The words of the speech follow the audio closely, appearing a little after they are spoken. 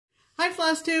Hi,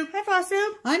 FlossTube. Hi,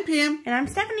 FlossTube. I'm Pam. And I'm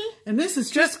Stephanie. And this is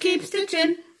Just Keep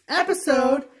Stitching,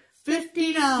 episode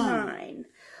 59.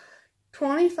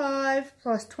 25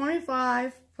 plus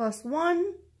 25 plus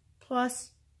 1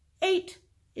 plus 8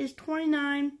 is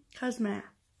 29, cause math.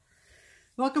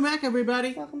 Welcome back,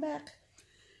 everybody. Welcome back.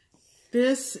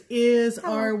 This is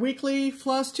our weekly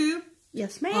FlossTube.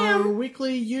 Yes, ma'am. Our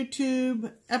weekly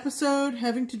YouTube episode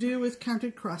having to do with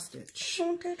counted cross stitch.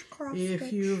 Counted cross If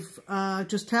stitch. you've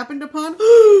just happened upon...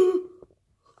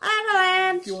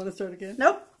 Avalanche. Do you want to start again?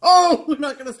 Nope. Oh, we're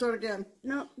not going to start again.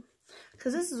 Nope.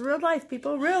 Because this is real life,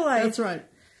 people. Real life. That's right.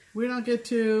 We don't get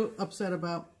too upset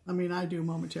about... I mean, I do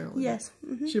momentarily. Yes.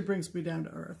 Mm-hmm. She brings me down to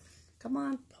earth. Come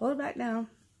on. Pull it back down.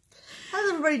 How's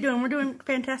everybody doing? We're doing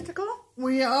fantastical?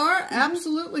 We are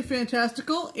absolutely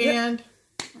fantastical. Yep. And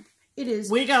it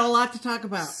is. We got a lot to talk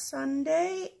about.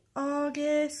 Sunday,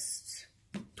 August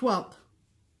 12th.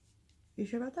 You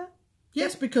sure about that?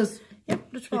 Yes, because the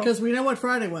 12th. Because we know what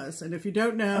Friday was, and if you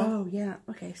don't know, oh yeah,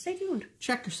 okay, stay tuned.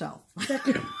 Check yourself.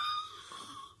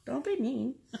 Don't be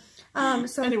mean.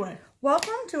 So anyway,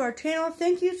 welcome to our channel.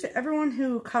 Thank you to everyone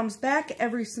who comes back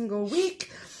every single week,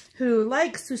 who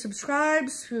likes, who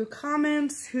subscribes, who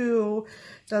comments, who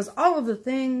does all of the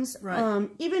things. Right.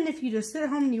 Even if you just sit at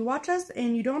home and you watch us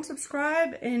and you don't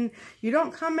subscribe and you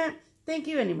don't comment, thank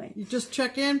you anyway. You just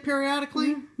check in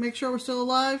periodically, make sure we're still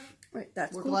alive. Right,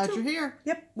 that's we're cool glad too. you're here.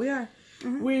 Yep, we are.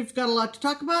 We've got a lot to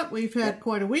talk about. We've had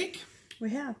quite a week.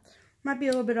 We have. Might be a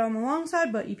little bit on the long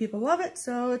side, but you people love it,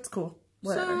 so it's cool.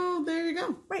 Whatever. So there you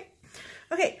go. Right.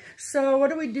 Okay, so what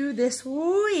do we do this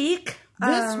week?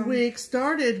 This week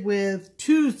started with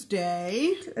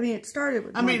Tuesday. I mean, it started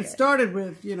with Monday. it started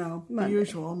with, you know, Monday. the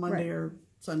usual Monday Right. or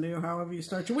Sunday or however you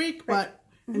start your week. Right.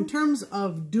 But in terms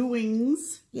of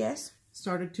doings, yes,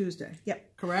 started Tuesday.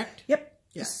 Yep. Correct? Yep.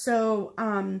 Yeah. So,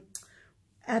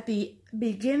 at the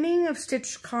beginning of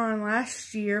StitchCon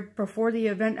last year, before the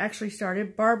event actually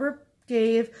started, Barbara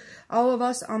gave all of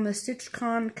us on the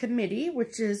StitchCon committee,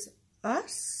 which is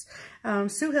us,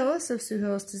 Sue Hillis of Sue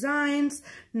Hillis Designs,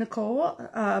 Nicole,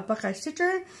 Buckeye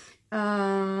Stitcher,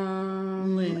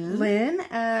 Lynn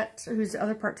who's the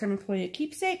other part-time employee at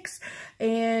Keepsakes,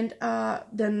 and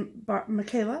then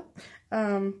Michaela,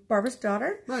 Barbara's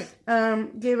daughter, right,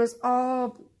 gave us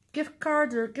all gift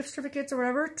cards or gift certificates or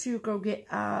whatever to go get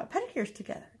pedicures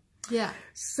together. Yeah.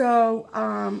 So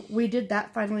we did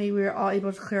that. Finally, we were all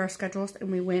able to clear our schedules, and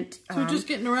we went. So just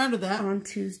getting around to that on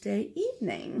Tuesday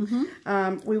evening.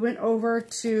 We went over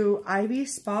to Ivy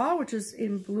Spa, which is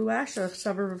in Blue Ash, a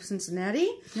suburb of Cincinnati.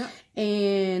 Yep.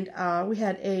 And we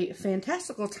had a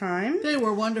fantastical time. They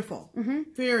were wonderful.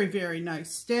 Very, very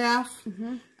nice staff.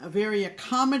 Very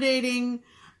accommodating.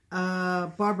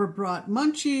 Barbara brought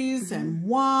munchies and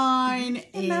wine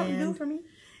and Mountain Dew for me.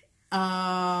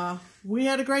 We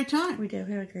had a great time. We did.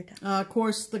 We had a great time. Of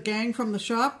course, the gang from the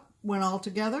shop went all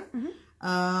together.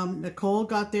 Nicole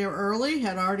got there early,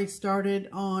 had already started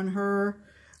on her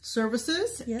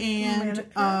services, and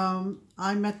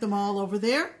I met them all over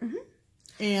there,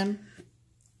 and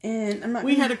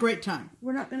we had a great time.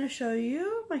 We're not going to show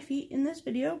you my feet in this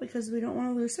video because we don't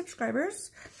want to lose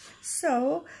subscribers.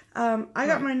 So I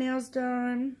got my nails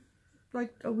done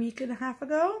like a week and a half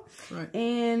ago,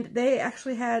 and they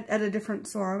actually had at a different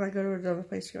salon. I go to another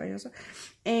place to get my nails done,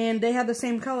 and they had the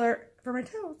same color for my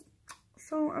toes.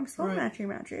 So I'm so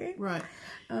matchy. Right.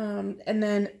 And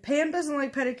then Pam doesn't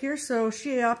like pedicure, so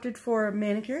she opted for a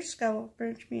manicure, scallop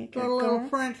French manicure. Got a little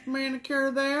French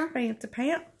manicure there. Fancy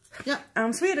pants. Yeah.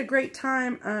 So we had a great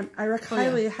time. I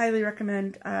highly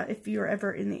recommend if you're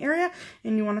ever in the area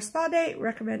and you want a spa day,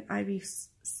 recommend Ivy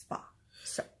Spa.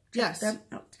 So check them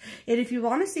out. And if you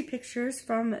want to see pictures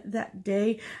from that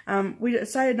day, we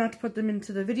decided not to put them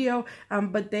into the video,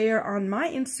 but they are on my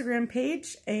Instagram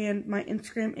page, and my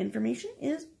Instagram information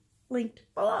is linked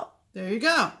below. There you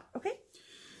go. Okay.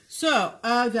 So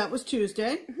that was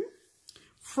Tuesday.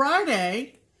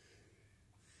 Friday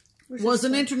was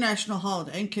an international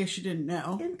holiday, in case you didn't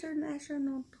know.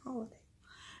 International holiday.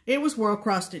 It was World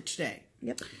Cross Stitch Day.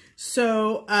 Yep.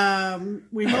 So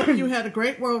we hope you had a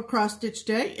great World Cross Stitch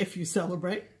Day, if you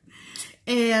celebrate.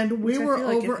 And we were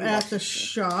over at the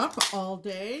shop all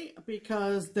day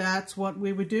because that's what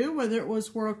we would do, whether it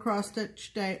was World Cross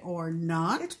Stitch Day or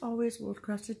not. It's always World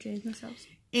Cross Stitch Day in this house.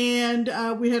 And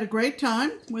we had a great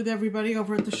time with everybody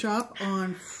over at the shop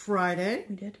on Friday.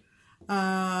 We did.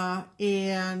 And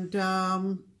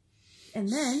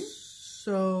then...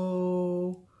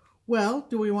 So, well,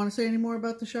 do we want to say any more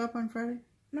about the shop on Friday?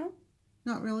 No.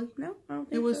 Not really? No, I don't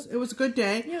think It was a good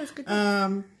day. Yeah, it was a good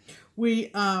day.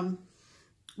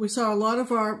 We saw a lot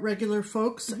of our regular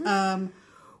folks.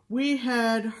 we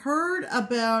had heard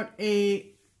about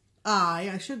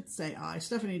I should say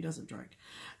Stephanie doesn't drink.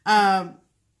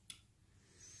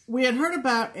 We had heard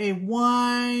about a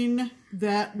wine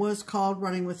that was called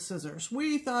Running with Scissors.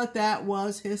 We thought that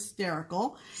was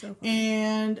hysterical. So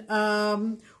and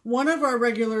one of our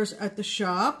regulars at the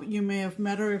shop, you may have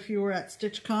met her if you were at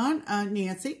StitchCon,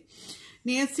 Nancy.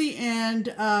 Nancy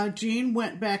and Jean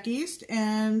went back east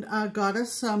and got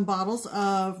us some bottles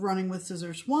of Running with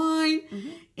Scissors wine.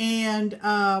 And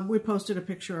we posted a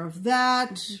picture of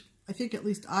that. I think at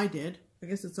least I did. I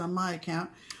guess it's on my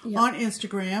account on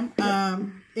Instagram.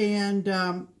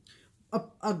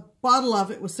 A bottle of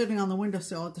it was sitting on the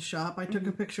windowsill at the shop. I took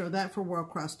a picture of that for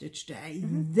World Cross Stitch Day.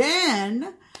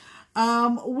 Then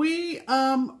we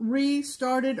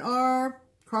restarted our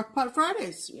Crockpot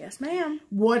Fridays. Yes, ma'am.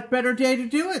 What better day to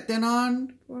do it than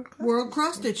on World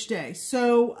Cross Stitch Day?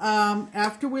 So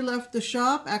after we left the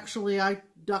shop, actually I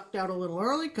ducked out a little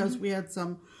early because we had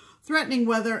some threatening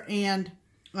weather, and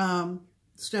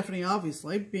Stephanie,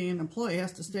 obviously, being an employee,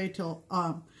 has to stay till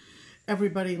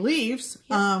everybody leaves.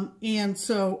 And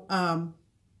so... Don't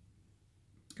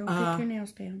take your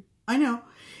nails, Pam. I know.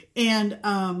 And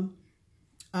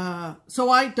so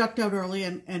I ducked out early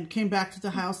and came back to the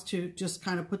house to just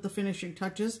kind of put the finishing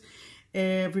touches.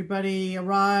 Everybody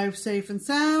arrived safe and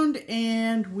sound,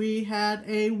 and we had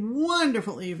a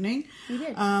wonderful evening. We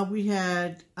did. We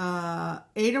had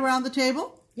 8 around the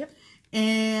table. Yep.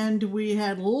 And we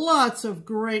had lots of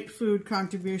great food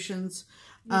contributions,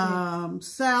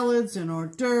 salads and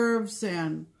hors d'oeuvres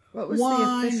and what was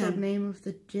wine. The official name of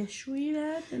the dish we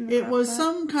had? It was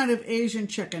some kind of Asian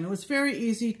chicken. It was very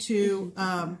easy to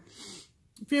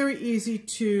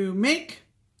make.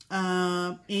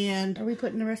 And are we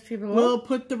putting the recipe below? We'll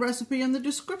put the recipe in the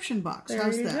description box. There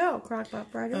How's you that? go, Crockpot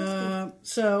Friday.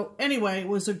 So anyway, it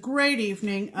was a great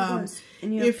evening. It was.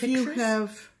 And you have pictures?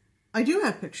 I do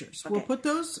have pictures. Okay. We'll put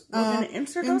those. We're going to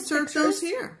insert those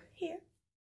here.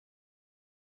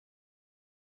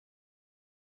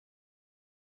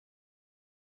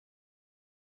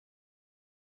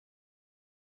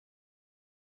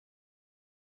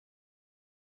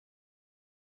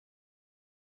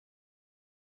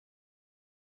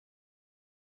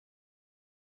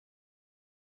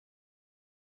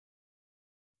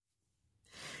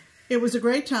 It was a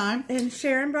great time. And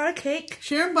Sharon brought a cake.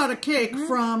 Sharon bought a cake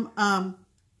from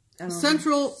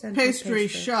Central Pastry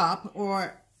Shop,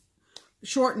 or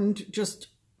shortened just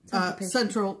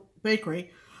Central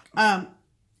Bakery.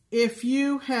 If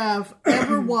you have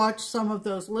ever watched some of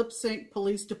those lip sync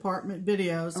police department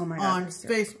videos on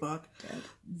Facebook,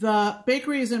 the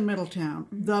bakery is in Middletown.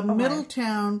 The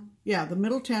Middletown,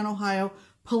 Ohio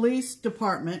Police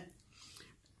Department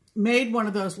made one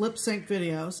of those lip sync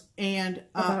videos, and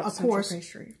of course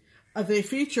they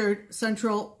featured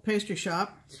Central Pastry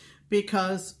Shop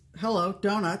because hello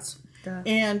donuts. Duh.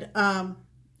 And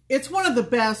it's one of the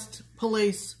best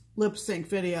police lip sync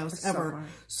videos ever.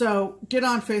 So get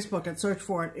on Facebook and search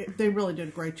for it. They really did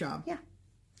a great job. Yeah.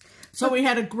 So we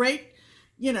had a great,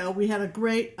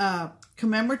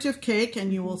 commemorative cake,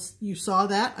 and you saw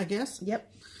that, I guess.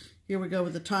 Yep. Here we go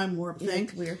with the time warp thing.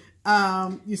 It's weird.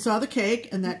 You saw the cake,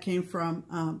 and that came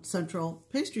from Central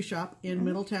Pastry Shop in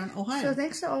Middletown, Ohio. So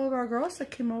thanks to all of our girls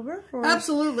that came over.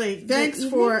 Absolutely. Thanks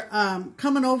for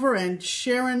coming over and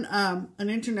sharing an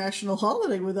international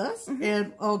holiday with us.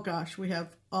 And, oh gosh, we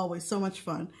have always so much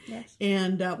fun. Yes.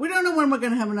 And we don't know when we're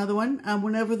going to have another one,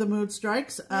 whenever the mood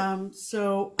strikes. Yep.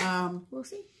 So we'll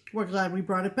see. We're glad we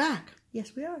brought it back.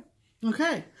 Yes, we are.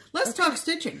 Okay. Let's talk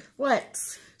stitching.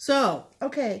 Let's. So.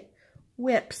 Okay.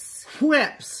 Whips.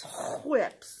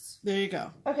 There you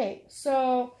go. Okay,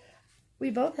 so we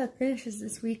both have finishes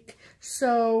this week,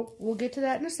 so we'll get to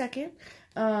that in a second.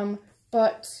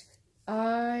 But when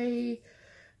I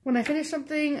finish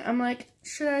something, I'm like,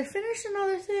 should I finish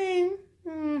another thing?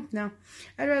 No,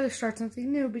 I'd rather start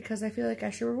something new because I feel like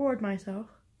I should reward myself.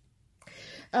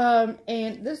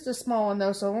 And this is a small one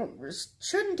though, so it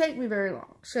shouldn't take me very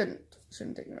long. Shouldn't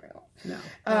take me very long. No.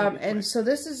 And so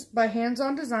this is by Hands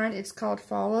On Design. It's called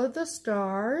Follow the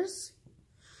Stars.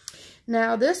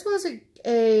 Now this was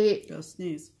a go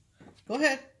sneeze. Go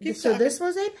ahead. So this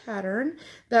was a pattern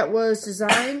that was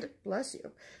designed. Bless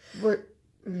you. Bless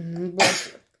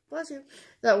you.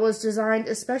 That was designed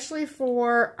especially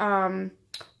for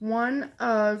one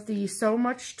of the So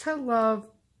Much to Love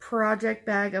project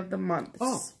bag of the month.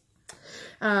 Oh.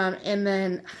 And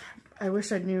then I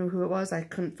wish I knew who it was. I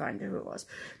couldn't find who it was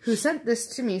who sent this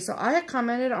to me. So I had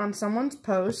commented on someone's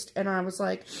post, and I was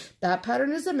like, that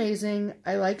pattern is amazing.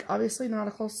 I like, obviously,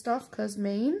 nautical stuff because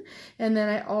Maine. And then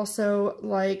I also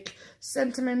like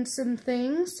sentiments and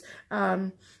things.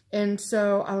 And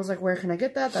so I was like, where can I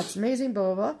get that? That's amazing,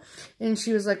 blah, blah, blah. And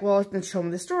she was like, well, then show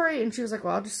me the story. And she was like,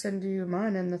 well, I'll just send you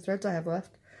mine and the threads I have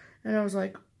left. And I was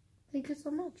like, thank you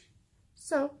so much.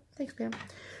 So, thanks, Pam.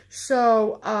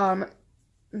 So,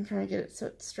 I'm trying to get it so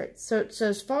it's straight. So it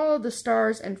says, follow the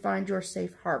stars and find your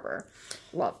safe harbor.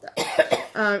 Love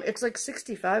that. It's like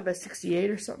 65 by 68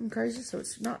 or something crazy. So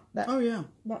it's not that,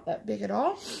 not that big at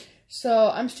all.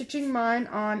 So I'm stitching mine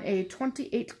on a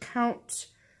 28 count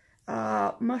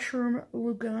mushroom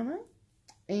lugana.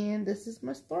 And this is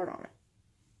my start on it.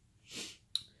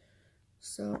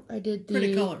 So I did the...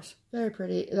 Pretty colors. Very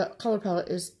pretty. The color palette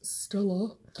is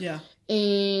Stella. Yeah.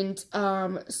 And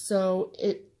so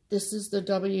this is the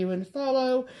W and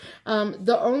follow.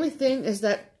 The only thing is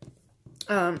that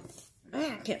I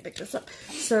can't pick this up.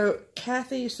 So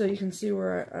Kathy, so you can see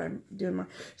where I'm doing my.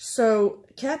 So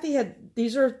Kathy had,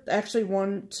 these are actually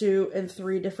 1, 2, and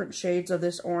 3 different shades of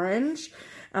this orange.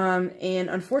 And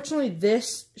unfortunately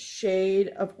this shade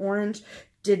of orange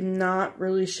did not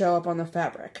really show up on the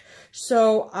fabric.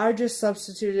 So I just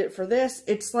substituted it for this.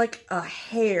 It's like a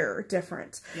hair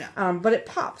difference. Yeah. But it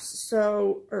pops.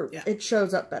 So, or it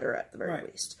shows up better at the very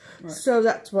least. Right. So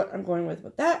that's what I'm going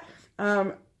with that.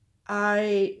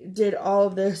 I did all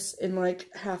of this in like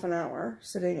half an hour,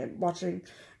 sitting and watching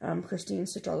Christine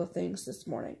stitch all the things this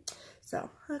morning.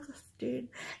 So, hi Christine.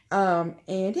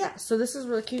 And yeah, so this is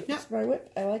really cute. It's my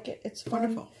whip. I like it. It's fun.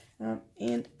 Wonderful.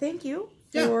 And thank you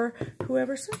for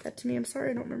whoever sent that to me. I'm sorry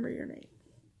I don't remember your name.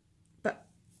 But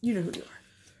you know who you are.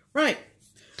 Right.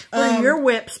 Or your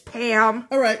whips, Pam.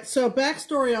 All right. So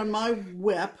backstory on my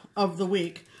whip of the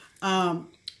week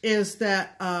is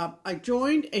that I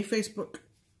joined a Facebook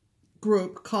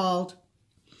group called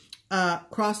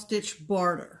Cross Stitch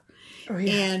Barter. Oh,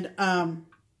 yeah. And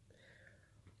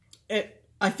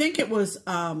I think it was,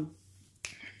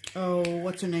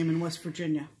 what's her name in West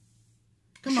Virginia?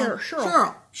 Come on.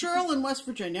 Cheryl. Cheryl in West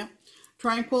Virginia.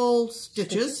 Tranquil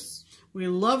Stitches. We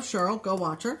love Cheryl. Go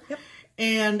watch her. Yep.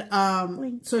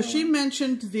 And so she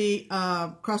mentioned the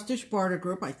Cross Stitch Barter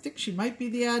group. I think she might be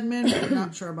the admin. I'm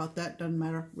not sure about that. Doesn't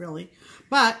matter, really.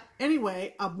 But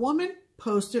anyway, a woman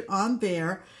posted on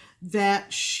there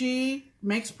that she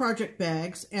makes project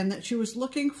bags and that she was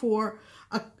looking for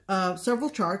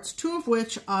several charts, 2 of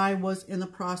which I was in the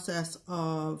process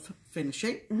of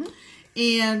finishing. Mm-hmm.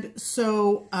 And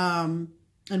so,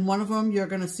 and one of them you're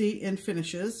going to see in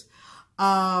finishes.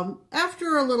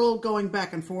 After a little going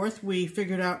back and forth, we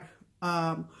figured out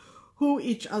who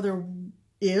each other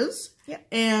is. Yep.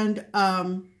 And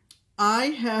I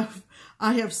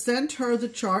have sent her the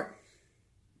chart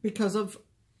because of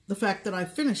the fact that I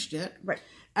finished it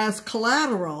as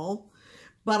collateral.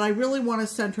 But I really want to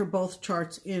send her both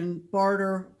charts in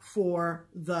barter for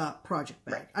the project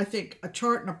bag. Right. I think a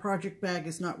chart and a project bag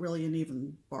is not really an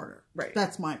even barter. Right.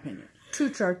 That's my opinion.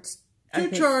 2 charts. 2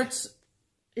 charts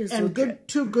is and legit.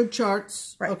 2 good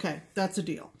charts. Right. Okay, that's a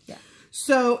deal. Yeah.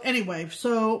 So anyway,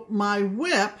 so my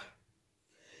whip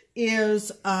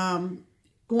is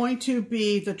going to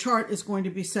be, the chart is going to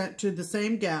be sent to the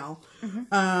same gal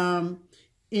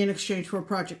in exchange for a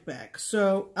project bag.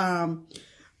 So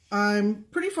I'm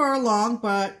pretty far along,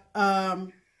 but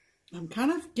I'm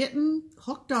kind of getting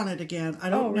hooked on it again. I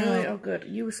don't know. Really? Oh, good.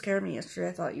 You scared me yesterday.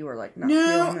 I thought you were like, not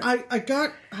no, I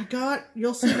got,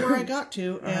 you'll see where I got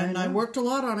to, and I worked a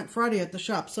lot on it Friday at the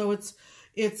shop. So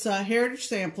it's a Heritage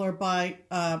Sampler by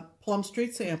Plum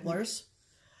Street Samplers.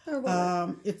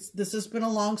 This has been a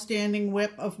long-standing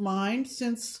whip of mine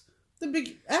since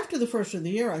after the first of the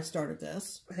year. I started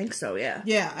this. I think so. Yeah.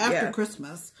 Yeah. After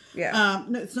Christmas. Yeah.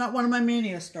 No, it's not one of my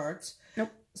mania starts. Nope.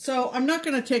 So I'm not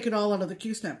going to take it all out of the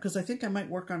Q-snap because I think I might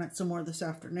work on it some more this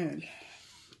afternoon.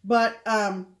 But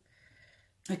I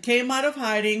came out of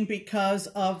hiding because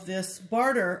of this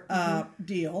barter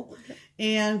deal.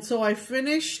 And so I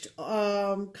finished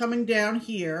coming down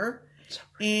here.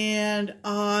 And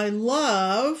I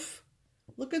love,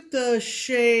 look at the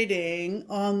shading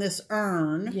on this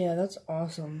urn. Yeah, that's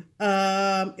awesome.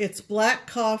 It's black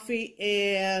coffee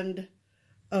and,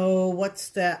 oh,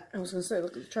 what's that? I was going to say,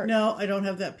 look at the chart. No, I don't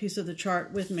have that piece of the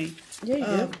chart with me. Yeah, you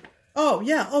do. Oh,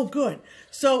 yeah. Oh, good.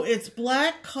 So it's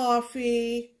black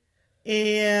coffee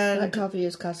and... Black coffee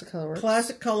is Classic Colorworks.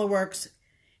 Classic Colorworks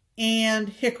and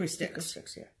Hickory Sticks. Hickory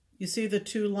Sticks, yeah. You see the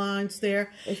 2 lines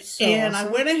there? It's so and awesome.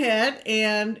 I went ahead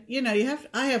and, you know,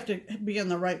 I have to be in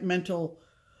the right mental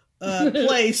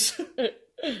place to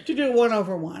do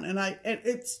 1/1. And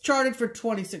it's charted for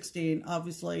 2016.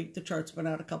 Obviously, the chart's been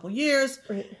out a couple years.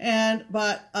 Right.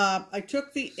 But I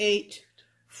took the 8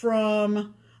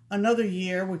 from another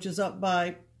year, which is up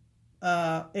by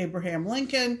Abraham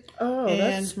Lincoln. Oh,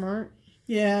 that's smart.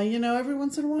 Yeah, you know, every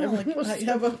once in a while, like,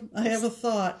 I have a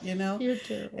thought, you know. You're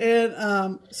terrible.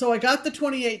 And so I got the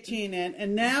 2018 in,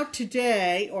 and now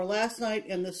today, or last night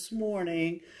and this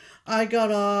morning, I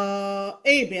got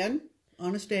Abe in.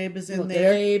 Honest Abe is in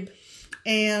there. Abe.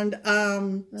 And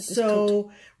so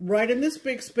right in this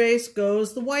big space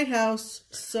goes the White House.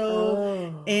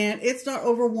 So and it's not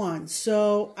over 1.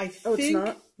 So I think it's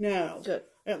not? No. Good.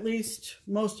 At least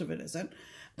most of it isn't.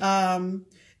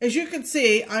 As you can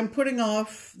see, I'm putting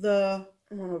off the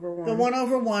 1/1. The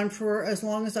 1/1 for as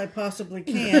long as I possibly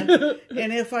can.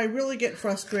 And if I really get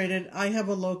frustrated, I have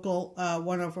a local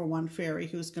 1/1 fairy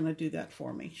who's going to do that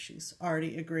for me. She's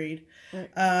already agreed.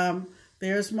 Right.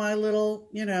 There's my little,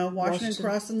 you know, Washington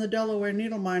Cross and the Delaware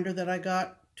needle minder that I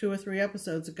got 2 or 3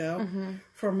 episodes ago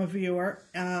from a viewer,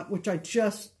 which I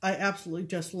absolutely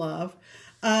just love.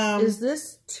 Is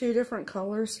this 2 different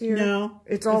colors here? No.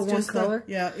 It's all one color?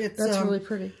 Yeah. That's really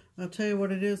pretty. I'll tell you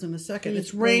what it is in a second.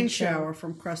 It's Rain Shower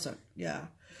from Crescent. Yeah.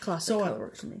 Classic color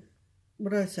works for me.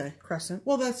 What did I say? Crescent.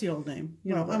 Well, that's the old name.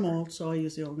 You know, I'm old, so I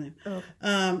use the old name. Oh.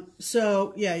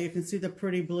 So, yeah, you can see the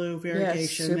pretty blue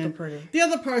variegation. Yeah, super pretty. The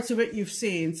other parts of it you've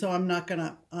seen, so I'm not going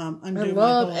to undo I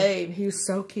love Abe. He's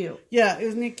so cute. Yeah,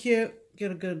 isn't he cute? Get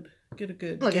a good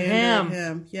look at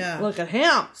him. Yeah. Look at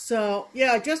him. So,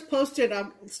 yeah, I just posted.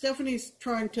 Stephanie's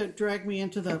trying to drag me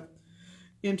into the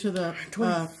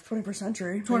 21st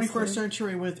century. 21st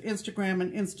century with Instagram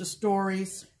and Insta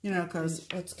stories, you know, because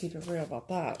let's keep it real about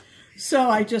that. So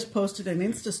I just posted an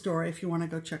Insta story if you want to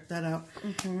go check that out.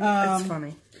 It's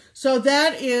funny. So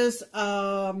that is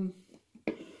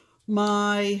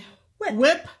my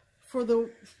whip for the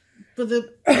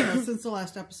since the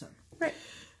last episode. Right.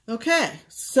 Okay.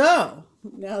 So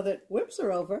now that whips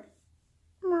are over,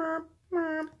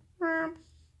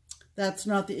 that's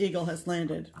not the eagle has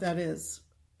landed. That is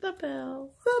the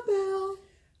bell. The bell.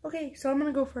 Okay, so I'm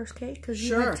gonna go first, Kate, because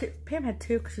Pam had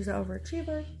 2 because she's an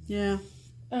overachiever. Yeah.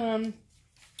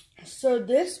 So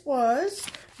this was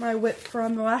my whip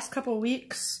from the last couple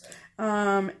weeks,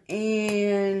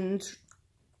 and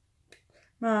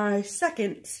my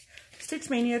second Stitch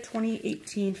Mania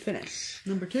 2018 finish.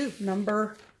 Number 2.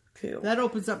 Number 2. That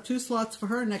opens up 2 slots for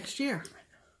her next year.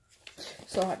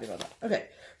 So happy about that. Okay,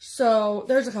 so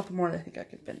there's a couple more that I think I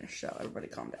can finish, so everybody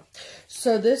calm down.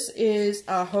 So this is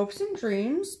Hopes and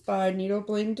Dreams by Needle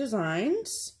Bling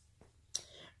Designs.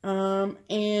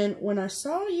 And when I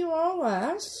saw you all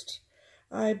last,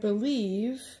 I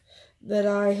believe that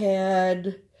I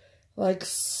had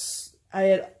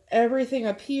everything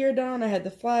up here done. I had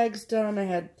the flags done. I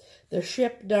had the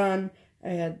ship done. I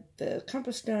had the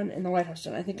compass done and the White House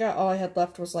done. I think all I had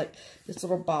left was like this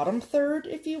little bottom third,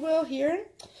 if you will, here.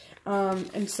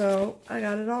 And so I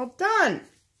got it all done.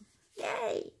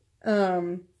 Yay!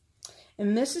 And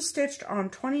this is stitched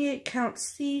on 28 count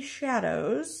C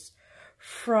shadows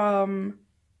from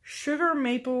Sugar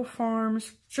Maple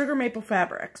Fabrics.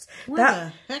 Where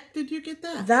the heck did you get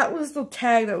that? That was the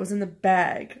tag that was in the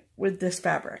bag with this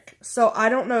fabric. So I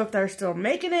don't know if they're still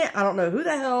making it. I don't know who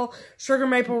the hell Sugar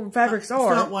Maple Fabrics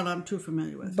are. It's not one I'm too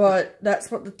familiar with. But that's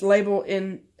what the label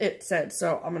in it said.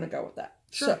 So I'm going to go with that.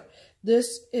 Sure. So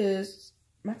this is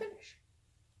my finish.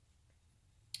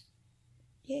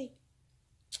 Yay.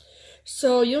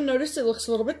 So you'll notice it looks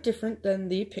a little bit different than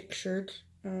the pictured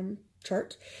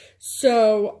chart.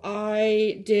 So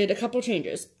I did a couple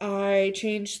changes. I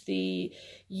changed the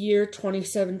year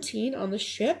 2017 on the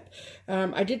ship.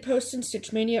 I did post in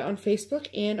Stitch Mania on Facebook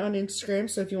and on Instagram,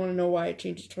 so if you want to know why I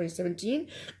changed it to 2017,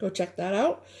 go check that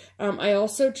out. I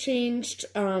also changed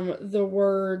the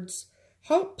words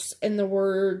hopes and the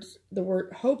word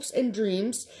hopes and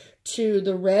dreams to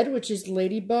the red, which is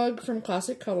Ladybug from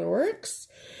Classic Colorworks.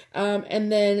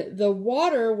 And then the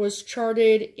water was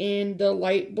charted in the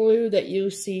light blue that you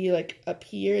see like up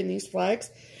here in these flags.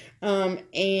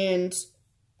 And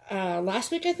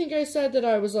last week I think I said that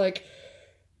I was like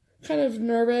kind of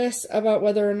nervous about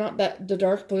whether or not that the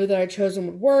dark blue that I chosen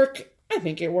would work. I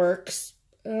think it works.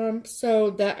 So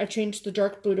that I changed the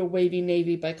dark blue to Wavy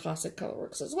Navy by Classic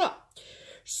Colorworks as well.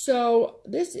 So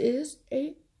this is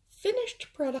a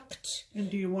finished product. And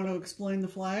do you want to explain the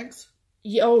flags?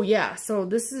 Oh, yeah. So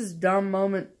this is Dumb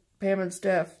Moment Pam and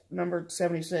Steph, number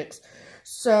 76.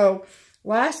 So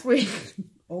last week...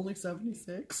 Only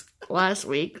 76? Last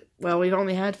week. Well, we've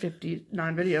only had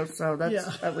 59 videos, so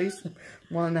that's at least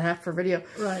 1.5 for video.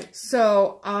 Right.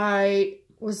 So I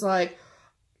was like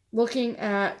looking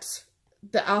at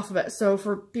the alphabet. So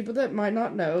for people that might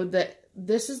not know, that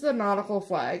this is the nautical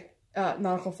flags.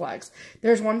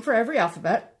 There's one for every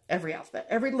alphabet,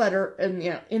 every letter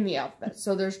in the alphabet.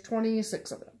 So there's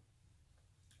 26 of them.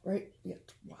 Right? Yeah.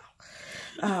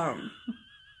 Wow.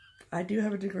 I do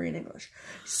have a degree in English.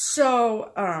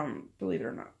 So, believe it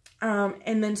or not.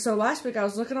 And then so last week I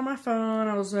was looking on my phone.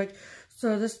 I was like,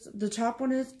 so the top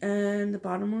one is N, the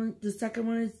bottom one, the second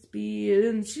one is B,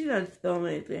 and she doesn't spell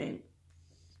anything.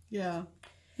 Yeah.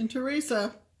 And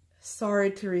Teresa.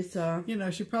 Sorry, Teresa. You know,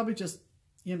 she probably just,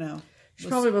 you know, she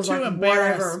probably was like,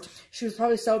 whatever. She was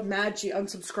probably so mad she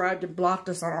unsubscribed and blocked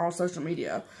us on all social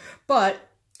media. But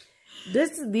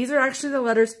these are actually the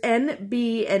letters N,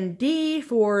 B, and D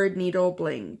for needle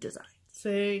bling design.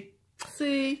 See?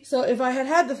 So if I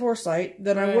had the foresight,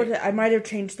 then I might have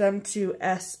changed them to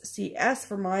SCS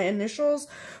for my initials,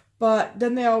 but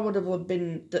then they all would have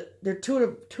been,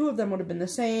 two of them would have been the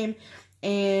same,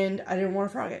 and I didn't want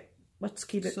to frog it. Let's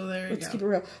keep it. So there you let's go. keep it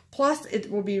real. Plus,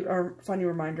 it will be a funny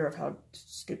reminder of how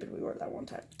stupid we were that one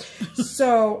time.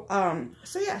 So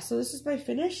yeah. So this is my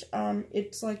finish.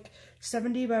 It's like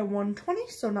 70 by 120,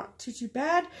 so not too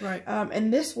bad. Right.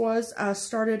 And this was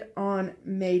started on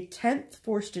May 10th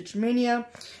for Stitch Mania,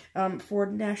 for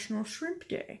National Shrimp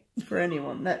Day. For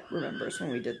anyone that remembers when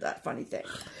we did that funny thing.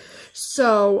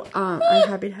 So I'm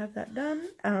happy to have that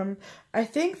done. I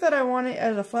think that I want it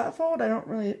as a flat fold. I don't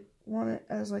really want it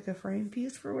as like a frame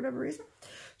piece for whatever reason.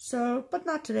 So, but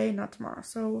not today, not tomorrow.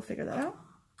 So we'll figure that out.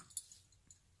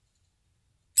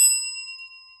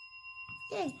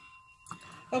 Yay.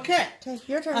 Okay. Okay,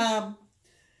 your turn.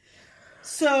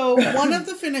 So one of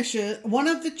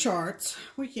the charts,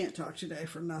 we can't talk today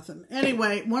for nothing.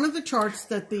 Anyway, one of the charts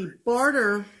that the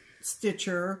barter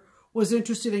stitcher was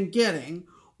interested in getting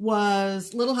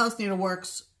was Little House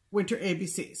Needleworks Winter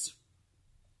ABCs.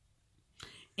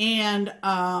 And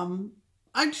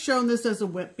I'd shown this as a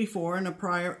whip before in a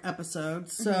prior episode.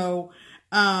 So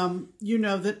you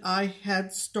know that I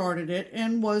had started it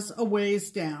and was a ways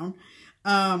down.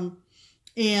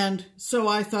 And so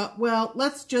I thought, well,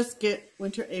 let's just get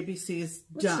Winter ABCs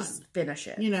done. Let's just finish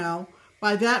it. You know,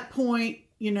 by that point,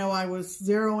 you know, I was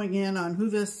zeroing in on who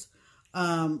this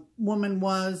woman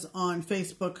was on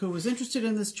Facebook who was interested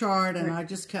in this chart, and I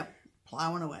just kept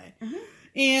plowing away.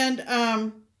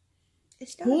 And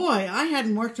it's done. Boy, I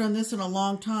hadn't worked on this in a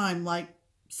long time, like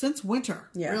since winter,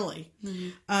 really.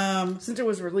 Since it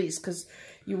was released, because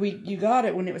you got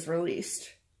it when it was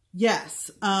released. Yes.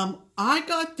 I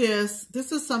got this.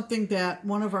 This is something that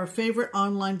one of our favorite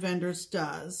online vendors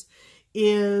does,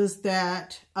 is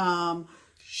that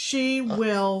she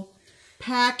will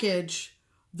package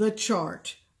the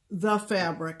chart, the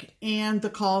fabric, and the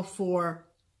call for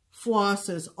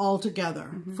flosses all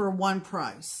together for one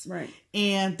price. Right.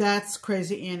 And that's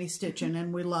Crazy Annie Stitchin',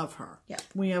 and we love her. Yeah.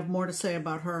 We have more to say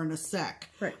about her in a sec.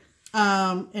 Right.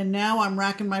 And now I'm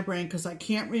racking my brain because I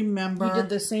can't remember. You did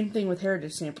the same thing with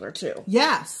Heritage Sampler too.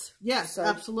 Yes, So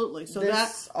absolutely. So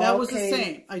that was the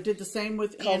same. I did the same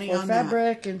with Annie on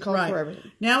fabric and call for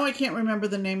everything. Now I can't remember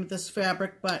the name of this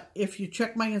fabric, but if you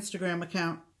check my Instagram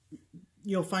account,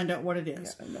 you'll find out what it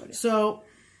is. Yeah, I have no idea. So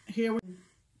here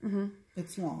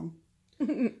it's long.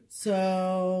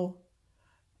 So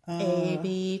A,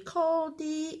 B, cold,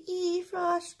 D, E,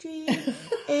 frost, G,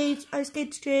 H, ice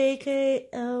skates, J, K,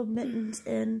 L, mittens,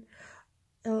 N,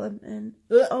 L, M, N,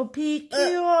 O, P,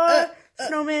 Q, R,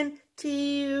 snowman,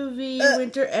 T, U, V,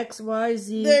 winter, X, Y,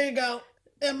 Z. There you go.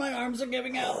 And my arms are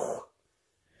giving out.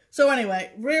 So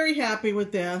anyway, very happy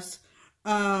with this.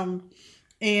 And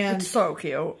it's so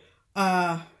cute.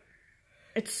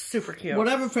 It's super cute.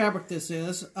 Whatever fabric this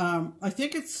is, I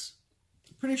think it's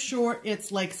pretty sure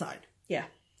it's Lakeside. Yeah.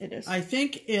 It is. I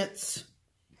think it's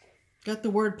got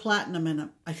the word platinum in it,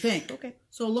 I think. Okay.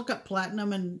 So look up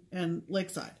platinum and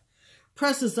Lakeside.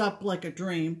 Presses up like a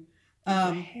dream.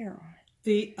 My hair on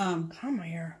it. My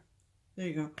hair. There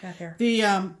you go. Cat hair.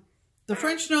 The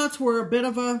French knots were a bit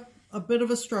of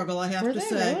a struggle, I have to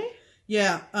say. Really?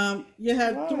 Yeah. You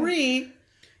had three.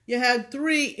 You had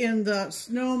three in the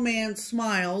snowman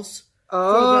smiles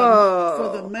for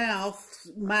the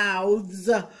mouths.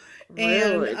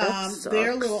 Really? And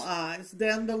their little eyes.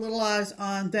 Then the little eyes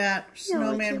on that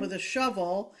snowman with a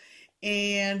shovel.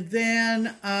 And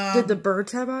then... did the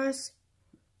birds have eyes?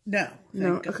 No.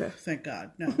 Thank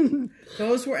God. No.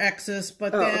 Those were X's.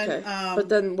 But then... Okay. But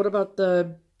then what about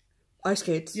the ice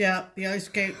skates? Yeah, the ice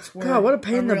skates were... God, what a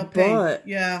pain in the butt.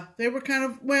 Yeah, they were kind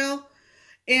of... Well...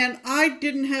 And I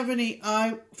didn't have any...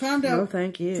 I found out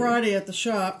Friday at the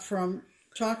shop from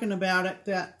talking about it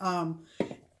that...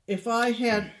 if I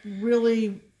had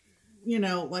really, you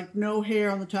know, like no hair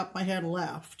on the top of my head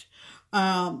left,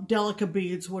 Delica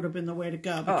beads would have been the way to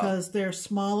go because they're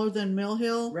smaller than Mill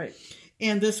Hill. Right.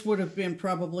 And this would have been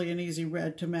probably an easy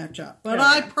red to match up. But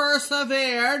I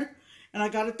persevered and I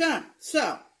got it done.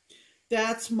 So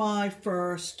that's my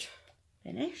first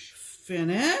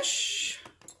finish.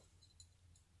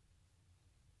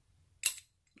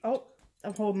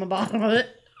 I'm holding the bottom of it.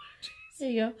 There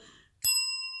you go.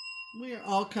 We are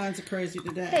all kinds of crazy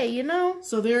today. Hey, you know.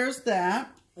 So there's that.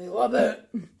 I love it.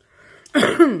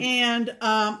 And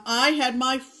I had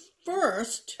my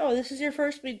first. Oh, this is your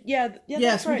first? Yeah, yes,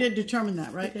 that's right. We did determine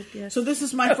that, right? Did, yes. So this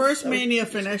is my first Mania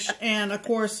finish. And, of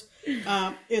course,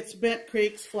 it's Bent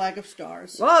Creek's Flag of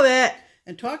Stars. Love it.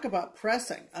 And talk about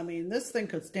pressing. I mean, this thing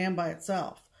could stand by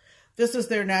itself. This is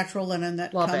their natural linen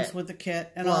that comes with the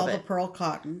kit and all the pearl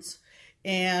cottons.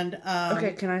 And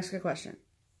okay, can I ask a question?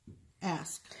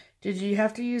 Ask. Did you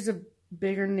have to use a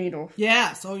bigger needle?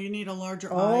 Yes. Oh, you need a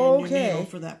larger eye in your needle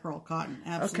for that pearl cotton.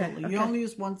 Absolutely. Okay. You only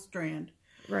use one strand.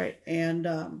 Right. And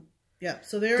yeah,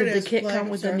 so there it is. Did the kit come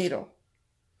with the needle?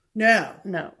 No.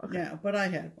 No. Okay. No, but I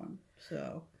had one.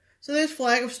 So there's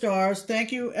Flag of Stars.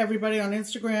 Thank you everybody on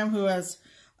Instagram who has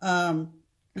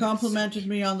complimented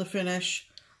me on the finish.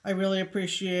 I really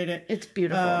appreciate it. It's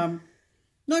beautiful.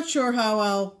 Not sure how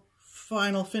I'll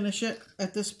final finish it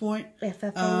at this point. But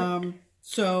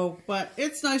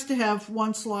it's nice to have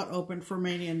one slot open for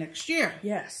Mania next year.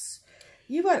 Yes.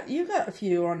 You got a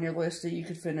few on your list that you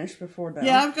could finish before that.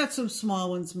 Yeah, I've got some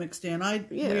small ones mixed in.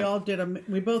 We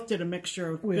both did a mixture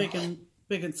of big and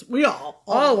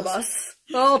all of us.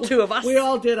 All two of us. We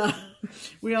all did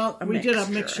we did a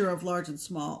mixture of large and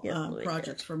small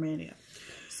projects for Mania.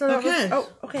 So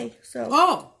okay.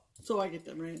 So I get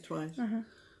them right twice.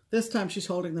 This time she's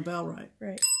holding the bell right.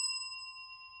 Right.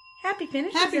 Happy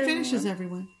finishes. Happy finishes,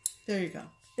 everyone. There you go.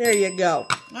 There you go.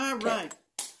 All right.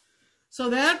 So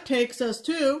that takes us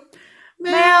to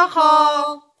mail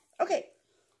call. Okay.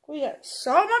 We got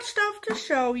so much stuff to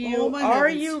show you. Are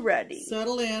you ready?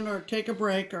 Settle in or take a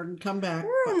break or come back.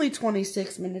 We're only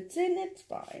 26 minutes in. It's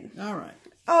fine. All right.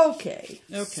 Okay.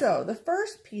 So the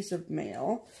first piece of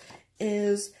mail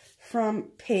is from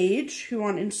Paige, who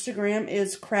on Instagram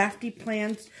is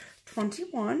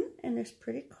CraftyPlans21, and this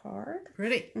pretty card.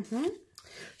 Pretty.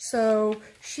 So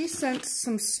she sent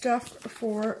some stuff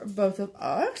for both of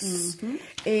us,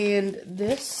 and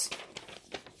this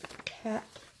cat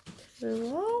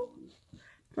pillow,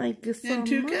 like this, and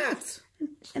two cats,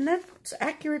 and that's an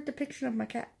accurate depiction of my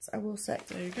cats, I will say.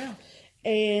 There you go.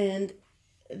 And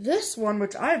this one,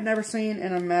 which I have never seen,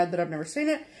 and I'm mad that I've never seen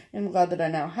it, and I'm glad that I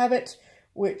now have it,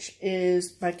 which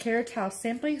is by Carrot House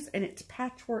Samplings, and it's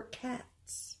patchwork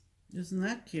cats. Isn't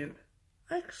that cute?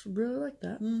 I actually really like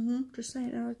that. Just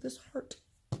saying, I like this heart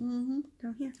down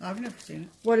here. I've never seen it.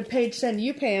 What did Paige send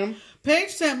you, Pam?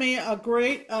 Paige sent me a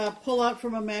great pull-out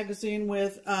from a magazine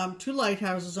with two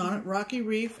lighthouses on it, Rocky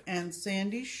Reef and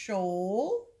Sandy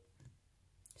Shoal.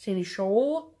 Sandy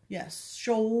Shoal? Yes,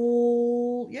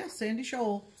 Shoal. Yes, Sandy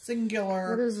Shoal. Singular.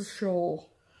 What is a shoal?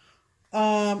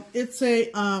 It's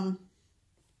an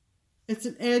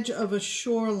edge of a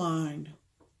shoreline.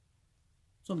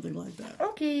 Something like that.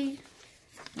 Okay.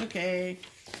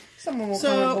 Someone will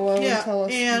comment below and tell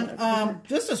us. And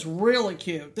this is really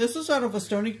cute. This is out of a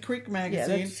Stony Creek magazine.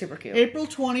 Yeah, that's super cute. April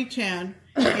 2010.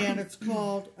 And it's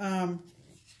called,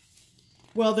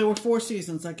 well, there were 4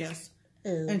 seasons, I guess.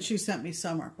 Ew. And she sent me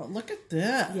summer. But look at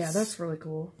this. Yeah, that's really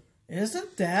cool.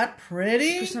 Isn't that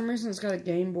pretty? For some reason, it's got a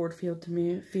game board feel to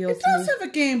me. It does have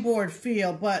a game board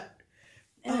feel, but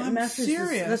I'm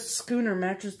serious. The schooner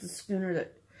matches the schooner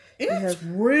that it's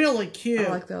really cute. I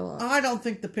like that a lot. I don't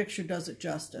think the picture does it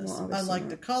justice. Well, I like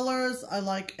the colors. I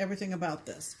like everything about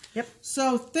this. Yep.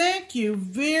 So thank you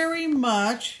very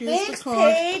much. Here's the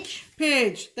card. Paige.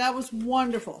 Paige, that was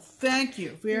wonderful. Thank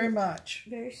you very much.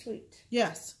 Very sweet.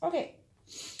 Yes. Okay.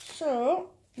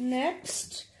 So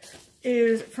next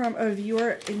is from a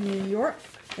viewer in New York,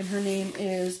 and her name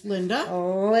is Linda.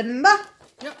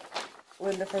 Yep.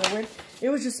 Linda for the win. It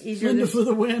was just easier. Linda for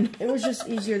the win. It was just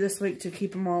easier this week to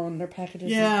keep them all in their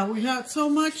packages. Yeah, we got so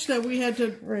much that we had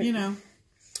to, you know.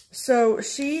 So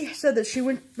she said that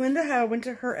Linda went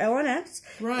to her LNS,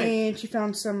 right, and she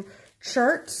found some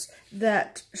charts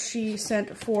that she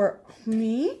sent for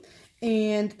me,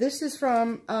 and this is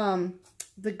from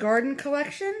the Garden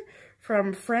Collection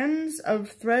from Friends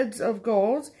of Threads of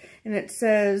Gold, and it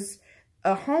says,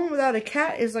 "A home without a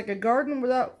cat is like a garden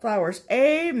without flowers."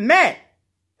 Amen.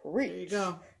 Preach. There you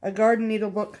go. A garden needle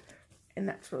book, and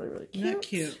that's really, really cute. Isn't that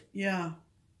cute? Yeah.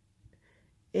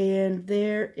 And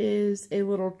there is a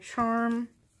little charm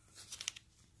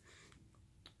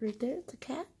right there. It's a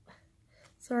cat.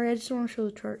 Sorry, I just want to show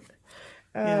the chart.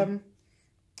 And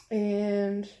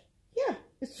yeah,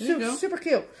 it's super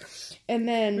cute. And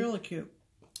then really cute.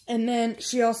 And then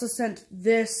she also sent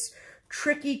this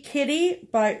Tricky Kitty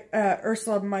by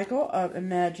Ursula Michael of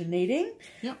Imaginating.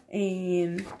 Yep.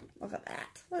 And look at that.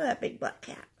 Look at that big black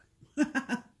cat.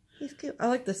 He's cute. I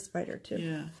like this spider too.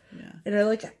 Yeah, yeah. And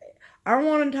I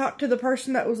want to talk to the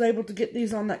person that was able to get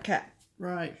these on that cat.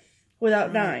 Right.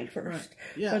 Without dying first.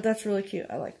 Right. Yeah. But that's really cute.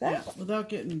 I like that. Yeah, without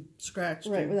getting scratched.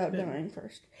 Right, without dying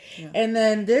first. Yeah. And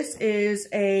then this is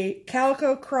a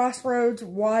Calico Crossroads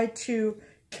Y2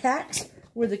 cat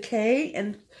with a K.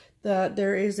 And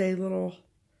there is a little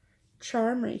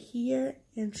charm right here.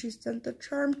 And she sent the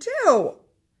charm too.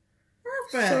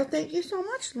 Perfect. So thank you so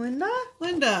much, Linda.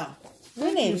 Linda.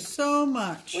 Winning. Thank you so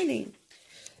much. Winning.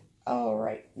 All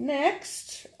right.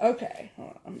 Next. Okay. Hold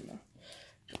on. I'm going to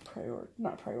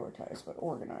not prioritize, but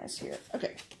organize here.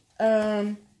 Okay.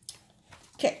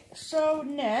 Okay. So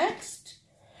next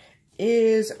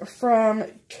is from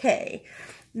Kay.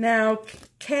 Now,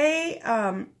 Kay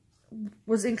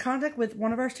was in contact with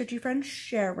one of our stitchy friends,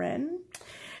 Sharon.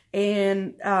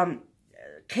 And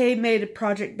Kay made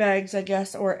project bags, I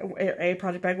guess, or a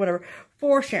project bag, whatever,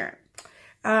 for Sharon.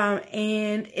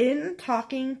 And in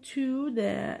talking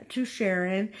to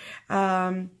Sharon,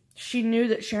 she knew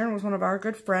that Sharon was one of our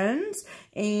good friends,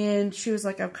 and she was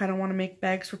like, I kind of want to make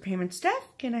bags for Pam and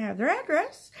Steph. Can I have their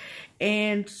address?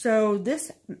 And so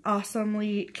this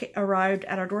awesomely arrived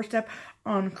at our doorstep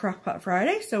on Crockpot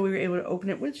Friday, so we were able to open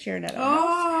it with Sharon at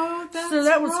our house. So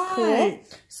that was cool.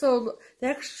 So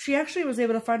she actually was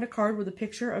able to find a card with a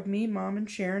picture of me, Mom, and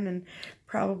Sharon, and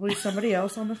probably somebody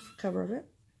else on the cover of it.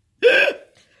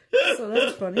 So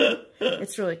that's funny.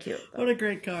 It's really cute, though. What a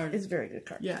great card. It's a very good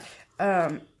card. Yeah.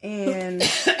 And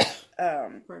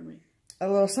Pardon me. a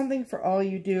little something for all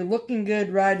you do. Looking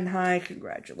good, riding high.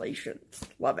 Congratulations.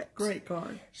 Love it. Great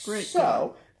card. Great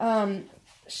card. So,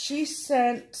 she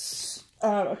sent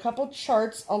a couple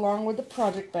charts along with the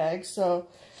project bag. So,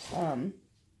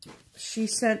 she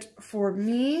sent for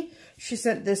me, she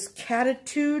sent this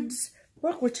Tues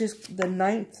book, which is the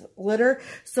 9th litter.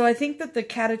 So I think that the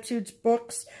Tues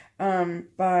books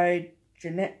by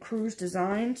Jeanette Cruz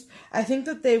Designs, I think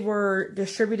that they were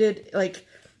distributed like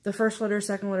the first litter,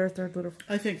 second litter, third litter.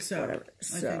 I think so. Whatever.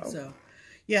 I think so.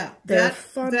 Yeah,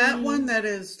 funny. That one that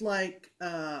is like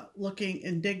looking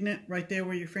indignant right there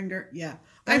where your finger. Yeah,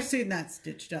 I've seen that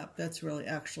stitched up. That's really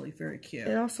actually very cute.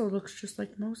 It also looks just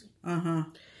like Mosey. Uh-huh.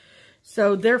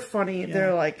 So they're funny. Yeah.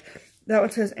 They're like, that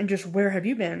one says, and just where have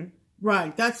you been?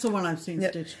 Right, that's the one I've seen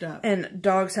stitched up. And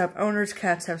dogs have owners,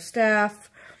 cats have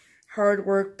staff. Hard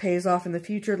work pays off in the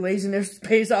future. Laziness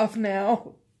pays off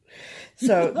now.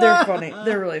 So they're funny.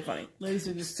 They're really funny.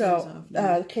 Laziness pays off.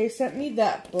 So Kay sent me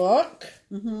that book.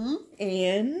 Mm-hmm.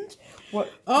 And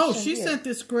what? Oh, she sent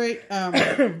this great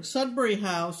Sudbury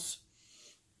House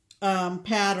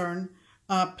pattern,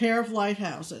 pair of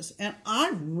lighthouses, and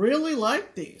I really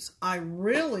like these. I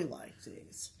really like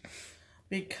these.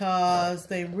 Because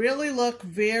they really look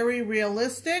very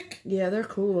realistic. Yeah, they're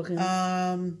cool looking.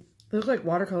 They look like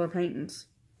watercolor paintings.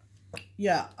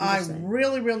 Yeah, I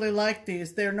really, really like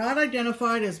these. They're not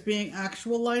identified as being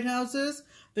actual lighthouses.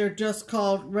 They're just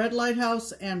called Red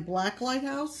Lighthouse and Black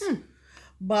Lighthouse.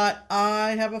 But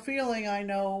I have a feeling I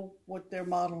know what they're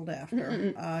modeled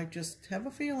after. I just have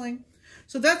a feeling.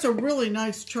 So that's a really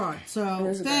nice chart.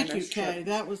 So thank you, Kay.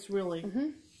 That was really,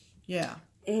 yeah.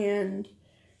 And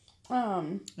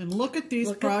look at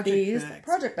these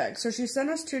project bags. So she sent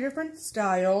us 2 different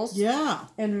styles. Yeah.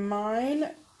 And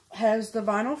mine has the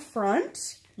vinyl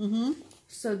front.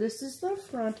 So this is the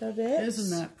front of it.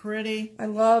 Isn't that pretty? I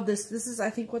love this. This is, I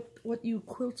think, what you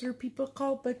quilter people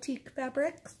call batik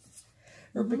fabrics.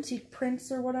 Or batik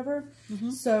prints or whatever.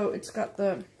 So it's got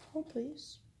the, hold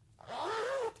please.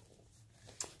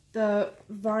 The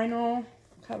vinyl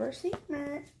cover. See?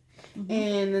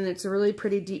 And then it's a really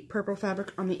pretty deep purple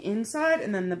fabric on the inside,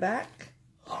 and then the back.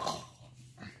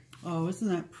 Oh, isn't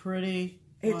that pretty?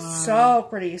 It's so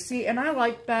pretty. See, and I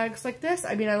like bags like this.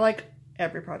 I mean, I like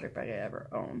every project bag I ever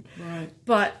own. Right.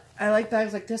 But I like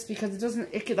bags like this because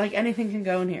it could, like, anything can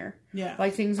go in here. Yeah.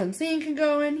 Like Things Unseen can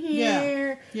go in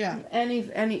here. Yeah.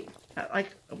 Any,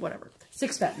 like, whatever.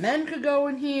 6 Fat Men could go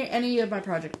in here. Any of my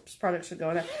products should go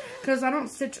in there. Because I don't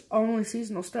stitch only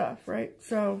seasonal stuff, right?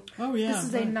 So, this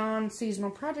is a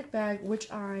non-seasonal project bag,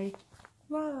 which I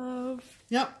love.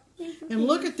 Yep. And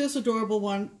look at this adorable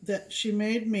one that she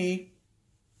made me.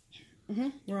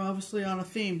 We're obviously on a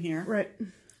theme here. Right.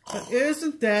 But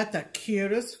isn't that the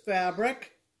cutest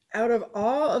fabric? Out of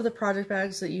all of the project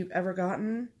bags that you've ever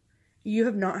gotten, you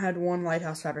have not had one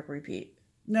Lighthouse fabric repeat.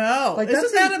 No. Like,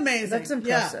 isn't that amazing? That's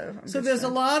impressive. Yeah. So there's a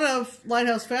lot of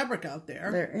Lighthouse fabric out there.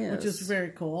 There is. Which is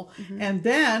very cool. And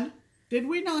then, did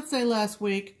we not say last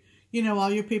week, you know,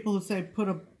 all you people who say put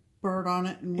a bird on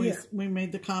it, and we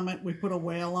made the comment, we put a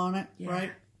whale on it,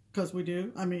 right? Because we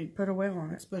do. I mean, put a whale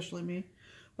on it. Especially me.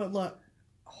 But look.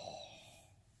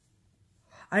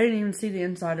 I didn't even see the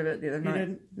inside of it the other night. You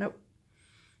didn't? Nope.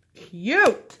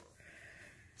 Cute.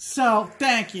 So,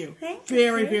 thank you. Thank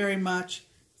very, you. very much.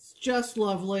 It's just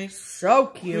lovely. So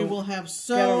cute. We will have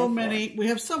so many, we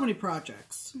have so many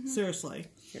projects. Seriously.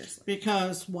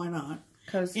 Because why not?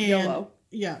 Because YOLO.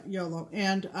 Yeah, YOLO.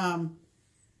 And,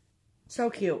 so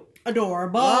cute.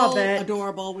 Adorable. Love it.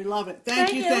 Adorable. We love it.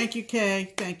 Thank you,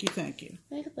 Kay. Thank you. Thank you.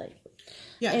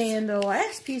 Yes. And the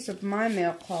last piece of my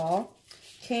mail call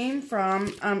came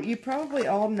from, you probably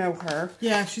all know her.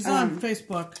 Yeah, she's on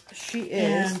Facebook. She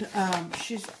is. And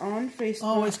she's on Facebook.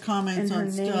 Always comments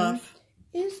on stuff.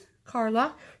 Is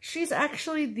Carla. She's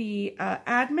actually the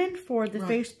admin for the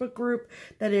Facebook group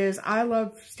that is I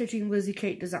Love Stitching Lizzie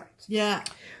Kate Designs. Yeah.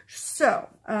 So,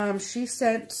 she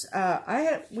sent,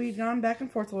 we've gone back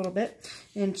and forth a little bit,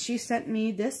 and she sent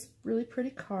me this really pretty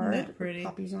card. Isn't that pretty? With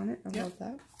poppies on it. I love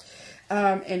that.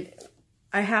 And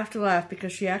I have to laugh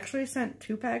because she actually sent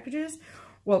 2 packages.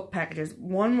 Well, packages.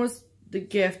 One was the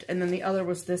gift, and then the other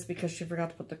was this because she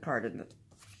forgot to put the card in it.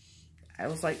 I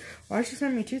was like, why did she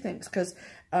send me 2 things? Because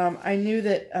I knew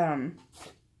that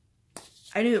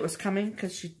it was coming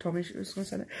because she told me she was going to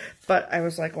send it. But I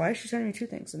was like, why is she sending me 2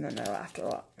 things? And then I laughed a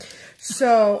lot.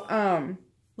 So,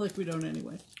 like we don't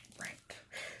anyway. Right.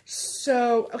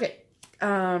 So, okay.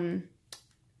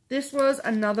 This was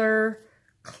another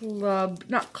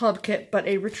not club kit, but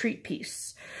a retreat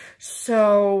piece.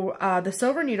 So, the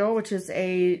Silver Needle, which is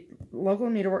a local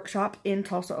needlework shop in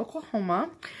Tulsa, Oklahoma,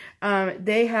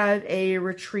 they have a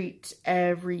retreat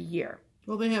every year.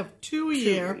 Well, they have 2 a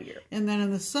year, and then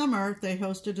in the summer, they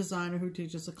host a designer who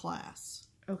teaches a class.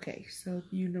 Okay, so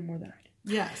you know more than I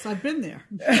do. Yes, I've been there.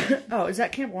 Oh, is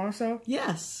that Camp Wanaso?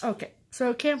 Yes. Okay,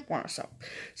 so Camp Wanaso.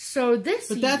 So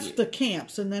But that's the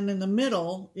camps, and then in the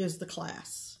middle is the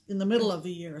class. In the middle of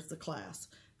the year is the class.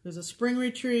 There's a spring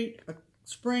retreat, a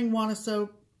spring Wanaso,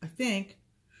 I think.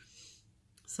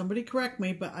 Somebody correct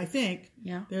me, but I think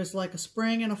there's like a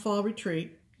spring and a fall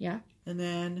retreat. Yeah. And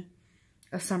then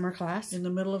a summer class. In the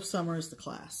middle of summer is the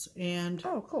class. And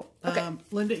oh, cool. Okay.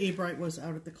 Linda Ebright was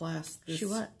out at the class this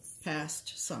was.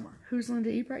 Past summer. Who's Linda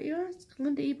Ebright, you ask?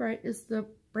 Linda Ebright is the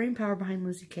brain power behind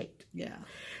Lizzie Kate. Yeah.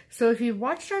 So if you've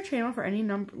watched our channel for any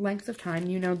length of time,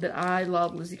 you know that I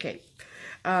love Lizzie Kate.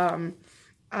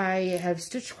 I have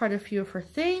stitched quite a few of her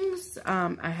things.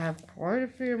 I have quite a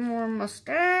few more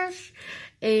mustache.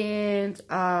 And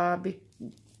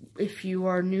if you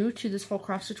are new to this whole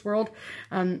cross-stitch world,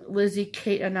 Lizzie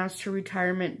Kate announced her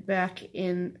retirement back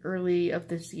in early of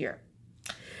this year.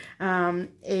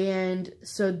 And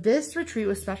so this retreat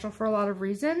was special for a lot of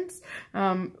reasons,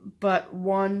 but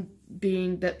one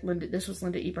being that this was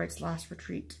Linda Ebright's last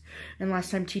retreat, and last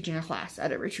time teaching a class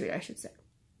at a retreat, I should say.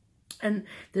 And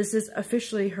this is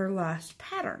officially her last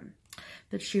pattern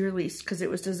that she released because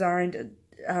it was designed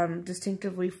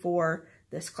distinctively for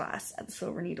this class at the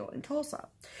Silver Needle in Tulsa.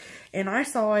 And I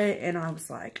saw it and I was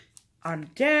like, I'm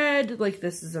dead. Like,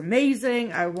 this is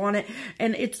amazing. I want it.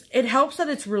 And it helps that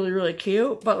it's really, really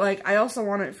cute. But, like, I also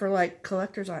want it for, like,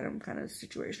 collector's item kind of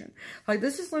situation. Like,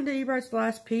 this is Linda Ebright's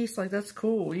last piece. Like, that's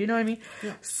cool. You know what I mean?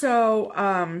 Yeah. So,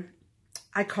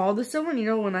 I called the Silver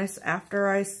Needle after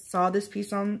I saw this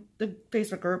piece on the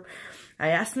Facebook group. I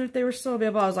asked them if they were still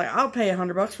available. I was like, I'll pay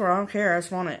 $100 for it. I don't care. I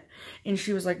just want it. And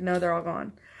she was like, no, they're all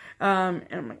gone. And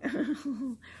I'm like,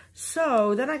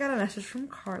 so then I got a message from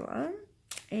Carla.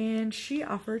 And she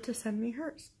offered to send me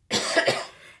hers.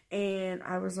 And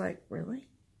I was like, really?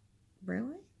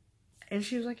 Really? And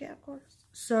she was like, yeah, of course.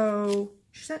 So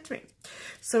she sent it to me.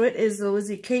 So it is the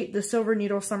Lizzie Kate, the Silver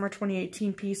Needle Summer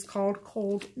 2018 piece called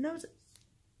Cold Noses.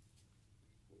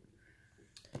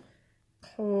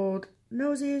 Cold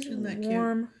noses,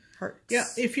 warm hearts. Yeah,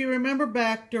 if you remember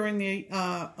back during the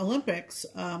Olympics,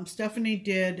 Stephanie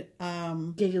did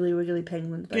Giggly Wiggly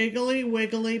Penguins. Giggly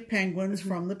Wiggly Penguins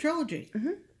from the trilogy.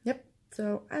 Yep.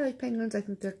 So I like penguins. I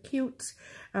think they're cute.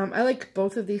 I like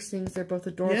both of these things. They're both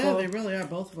adorable. Yeah, they really are,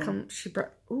 both of them.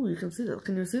 Oh, you can see this.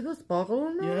 Can you see this bottle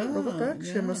in there? Yeah. Look at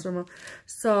that.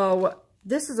 So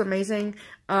this is amazing.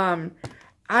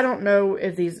 I don't know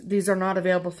if these are not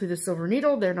available through the Silver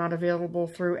Needle. They're not available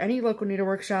through any local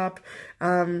needlework shop.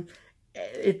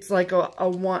 It's like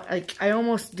I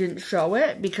almost didn't show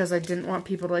it because I didn't want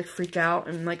people to like freak out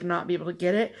and like not be able to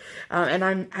get it. And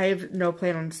I have no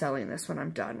plan on selling this when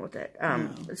I'm done with it.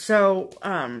 So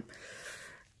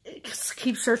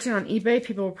keep searching on eBay.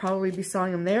 People will probably be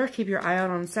selling them there. Keep your eye out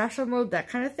on Stash Unload, that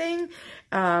kind of thing.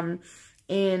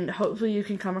 And hopefully you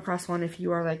can come across one if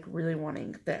you are, like, really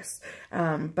wanting this.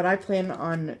 But I plan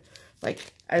on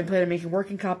making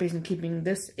working copies and keeping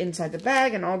this inside the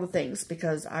bag and all the things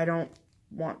because I don't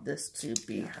want this to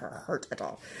be hurt at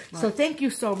all. Right. So thank you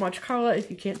so much, Carla.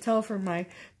 If you can't tell from my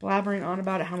blabbering on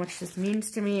about it how much this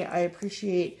means to me, I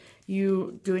appreciate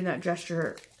you doing that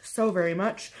gesture so very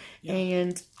much. Yeah.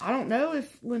 And I don't know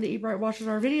if Linda Ebright watches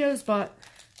our videos, but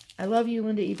I love you,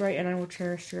 Linda Ebright, and I will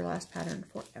cherish your last pattern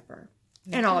forever.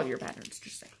 Okay. And all of your patterns,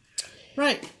 just saying.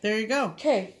 Right. There you go.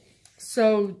 Okay.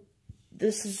 So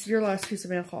this is your last piece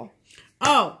of mail haul.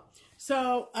 Oh.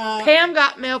 So, Pam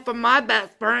got mail from my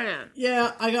best friend.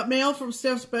 Yeah, I got mail from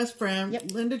Steph's best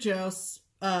friend, Linda Jost,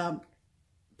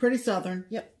 Pretty Southern,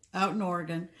 out in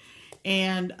Oregon.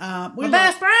 And, my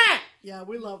best friend! Yeah,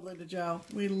 we love Linda Jo.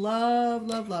 We love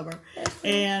her.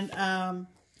 And,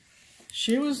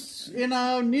 she was in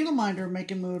a needle minder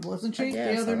making mood, wasn't she,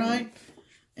 the other night?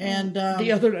 And,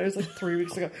 the other night was like 3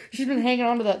 weeks ago. She's been hanging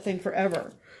on to that thing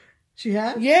forever. She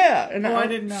had? Yeah. And I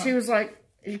didn't know. She was like,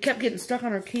 you kept getting stuck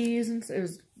on her keys, and it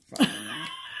was fun.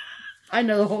 I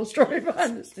know the whole story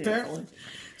behind this too. Apparently.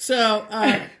 So,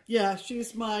 yeah,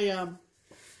 she's my,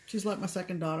 she's like my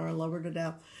second daughter. I love her to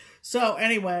death. So,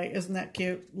 anyway, isn't that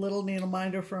cute? Little needle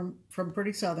minder from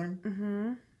Pretty Southern.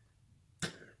 Mm-hmm.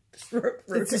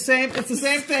 It's the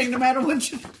same thing, no matter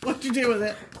what you do with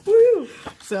it. Woo!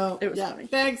 So, it was funny.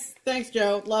 Thanks,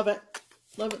 Joe. Love it.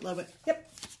 Love it.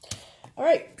 Yep. All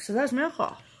right, so that was mail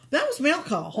call. That was mail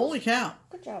call. Holy cow.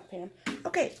 Good job, Pam.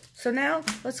 Okay, so now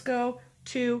let's go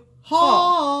to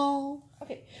haul.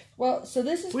 Okay, well, so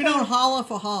this is... We don't haul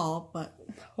for haul, but...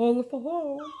 Haul for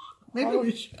haul. Maybe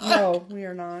we should. No, we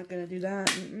are not going to do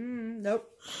that. Nope.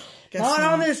 Not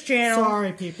on this channel.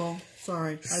 Sorry, people.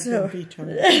 Sorry. I've been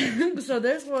vetoed. So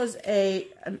this was a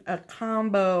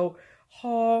combo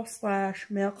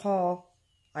haul/mail call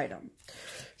item.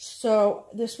 So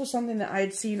this was something that I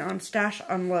had seen on Stash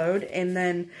Unload, and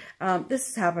then this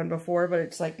has happened before, but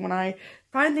it's like when I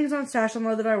find things on Stash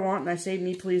Unload that I want and I say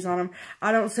me please on them,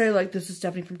 I don't say like, this is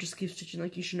Stephanie from Just Keep Stitching,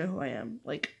 like you should know who I am.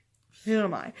 Like, who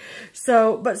am I?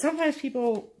 So, but sometimes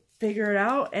people figure it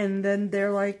out and then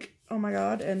they're like, oh my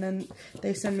god, and then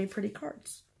they send me pretty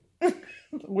cards.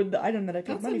 With the item that I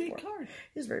paid money for. Card.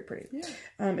 It's very pretty.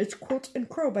 Yeah. It's Quilt and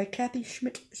Crow by Kathy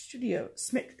Schmidt Studio.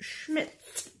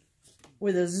 Schmidt.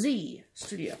 With a Z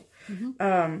Studio.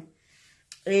 Mm-hmm.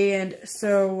 And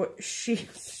so she's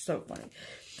so funny.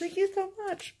 Thank you so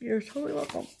much. You're totally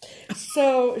welcome.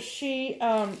 So she,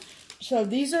 so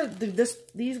these are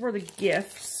these were the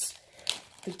gifts.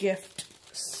 The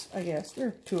gifts, I guess. There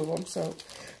are two of them. So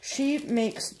she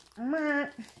makes, come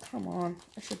on.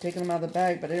 I should have taken them out of the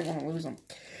bag, but I didn't want to lose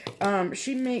them.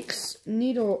 She makes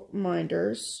needle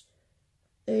minders.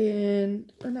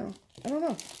 And, or no, I don't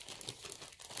know.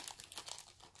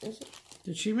 Is it?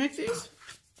 Did she make these?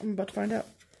 I'm about to find out.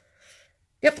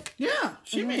 Yep. Yeah,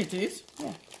 she made these.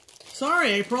 Yeah.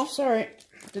 Sorry, April. Sorry.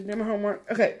 Didn't do my homework.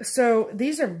 Okay, so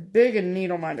these are big and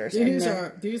needle minders. These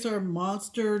are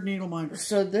monster needle minders.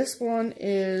 So this one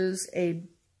is a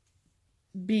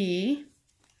bee.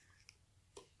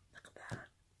 Look at that.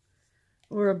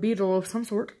 Or a beetle of some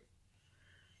sort.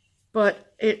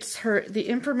 But it's the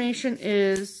information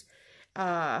is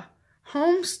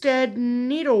Homestead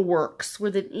Needleworks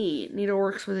with an E.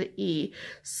 Needleworks with an E.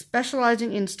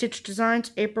 Specializing in stitch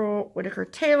designs. April Whitaker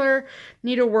Taylor,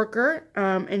 needleworker.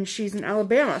 And she's in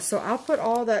Alabama. So I'll put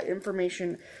all that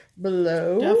information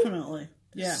below. Definitely.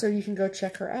 Yeah. So you can go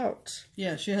check her out.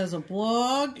 Yeah, she has a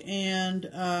blog and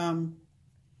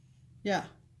yeah.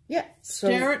 Yeah.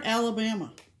 Starrett,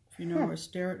 Alabama. If you know where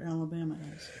Starrett, Alabama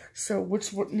is. So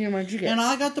what needle minder did you get? And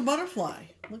I got the butterfly.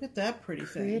 Look at that pretty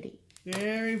thing. Pretty.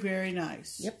 Very, very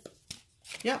nice. Yep.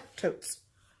 Yep. Totes.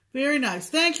 Very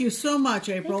nice. Thank you so much,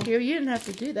 April. Thank you. You didn't have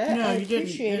to do that. No, you didn't.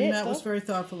 Appreciate and that was very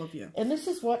thoughtful of you. And this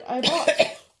is what I bought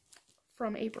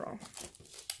from April.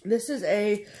 This is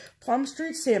a Plum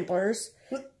Street Samplers.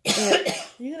 Are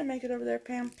you going to make it over there,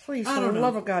 Pam? Please, for the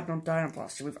love of God, don't die on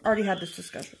Floss. We've already had this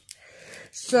discussion.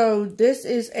 So this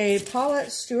is a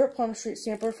Paulette Stewart Plum Street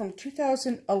Sampler from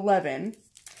 2011.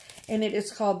 And it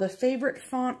is called the Favorite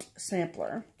Font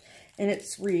Sampler. And it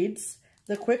reads,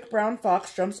 "The quick brown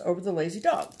fox jumps over the lazy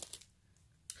dog."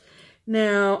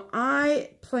 Now,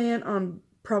 I plan on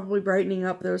probably brightening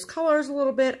up those colors a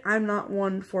little bit. I'm not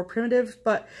one for primitives,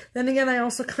 but then again, I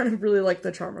also kind of really like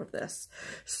the charm of this.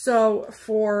 So,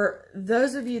 for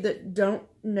those of you that don't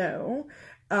know,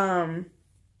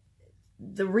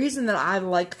 the reason that I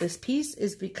like this piece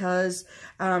is because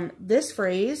this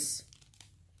phrase,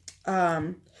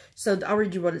 so I'll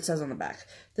read you what it says on the back.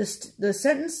 The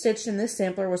sentence stitched in this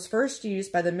sampler was first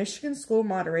used by the Michigan School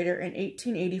Moderator in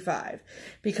 1885.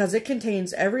 Because it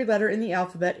contains every letter in the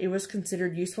alphabet, it was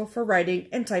considered useful for writing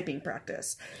and typing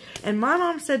practice. And my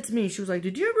mom said to me, she was like,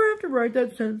 "Did you ever have to write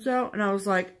that sentence out?" And I was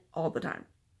like, all the time.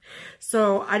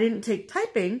 So I didn't take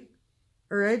typing,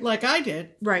 right? Like I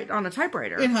did. Right, on a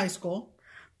typewriter. In high school.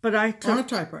 But I took... On a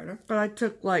typewriter. But I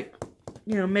took, like,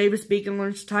 you know, Mavis Beacon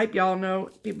Learns to Type. Y'all know,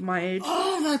 people my age.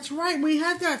 Oh, that's right. We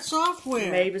had that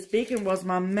software. Mavis Beacon was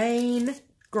my main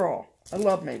girl. I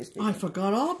love Mavis Beacon. I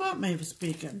forgot all about Mavis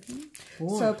Beacon.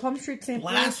 So, Plum Street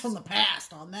Sampler. Blast from the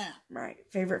past on that. Right.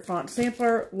 Favorite font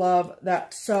sampler. Love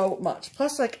that so much.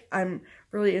 Plus, like, I'm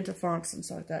really into fonts and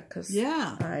stuff like that because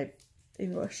I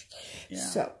English. Yeah.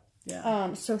 So,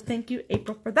 so thank you,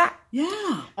 April, for that.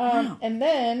 Yeah. And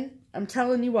then, I'm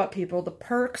telling you what, people, the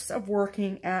perks of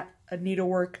working at a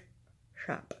needlework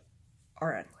shop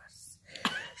are endless.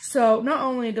 So, not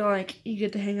only do, like, you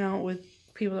get to hang out with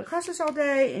people that cross us all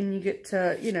day, and you get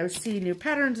to, you know, see new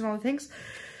patterns and all the things.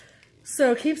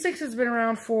 So, Keepsakes has been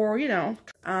around for, you know,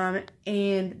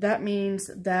 and that means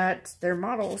that their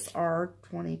models are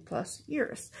 20 plus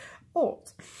years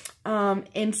old.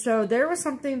 And so, there was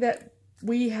something that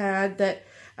we had that,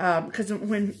 because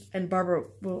and Barbara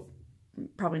will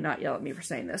probably not yell at me for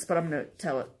saying this, but I'm going to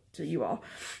tell it to you all,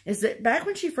 is that back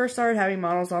when she first started having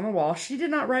models on the wall, she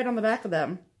did not write on the back of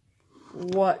them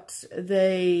what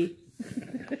they...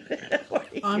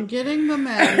 I'm getting the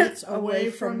magnets away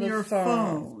from your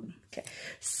phone. Okay.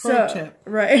 Pro tip.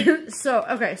 Right. So,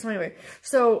 okay. So anyway,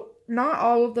 so not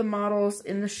all of the models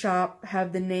in the shop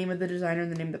have the name of the designer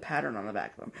and the name of the pattern on the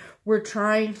back of them. We're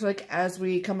trying to, like, as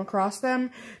we come across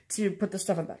them, to put the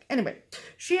stuff on the back. Anyway,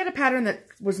 she had a pattern that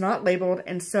was not labeled,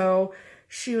 and so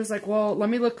she was like, well, let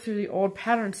me look through the old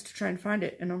patterns to try and find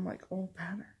it. And I'm like, old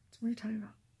patterns? What are you talking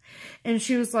about? And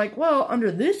she was like, well,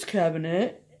 under this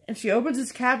cabinet. And she opens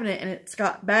this cabinet, and it's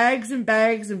got bags and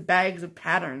bags and bags of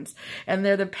patterns. And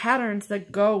they're the patterns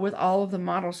that go with all of the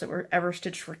models that were ever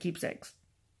stitched for Keepsakes.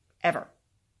 Ever.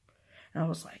 And I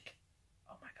was like,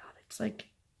 oh my God, it's like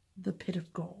the pit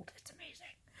of gold. It's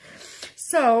amazing.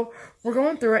 So, we're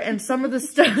going through it, and some of the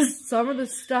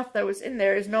stuff that was in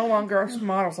there is no longer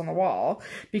models on the wall,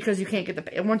 because you can't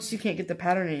get once you can't get the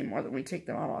pattern anymore, then we take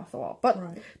them all off the wall.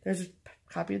 But there's a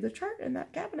copy of the chart in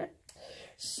that cabinet.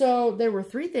 So, there were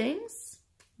 3 things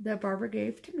that Barbara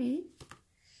gave to me,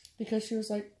 because she was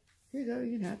like, here you go,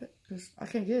 you can have it, because I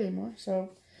can't get it anymore.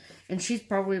 So, and she's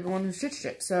probably the one who stitched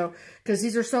it. So, because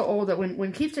these are so old that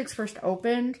when Keepsakes first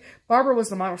opened, Barbara was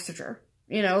the model stitcher.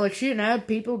 You know, like, she didn't have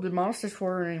people to model stitch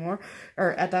for her anymore,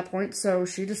 or at that point, so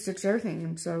she just stitched everything,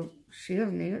 and so she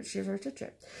doesn't need it, she has her stitch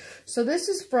it. So, this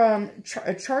is from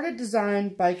a charted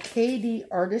design by KD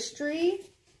Artistry,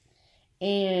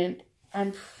 and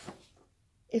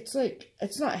it's like,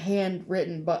 it's not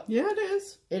handwritten, but... Yeah, it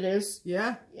is. It is?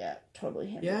 Yeah. Yeah, totally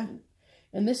handwritten.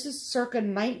 Yeah. And this is circa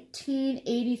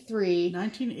 1983.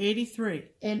 1983.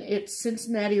 And it's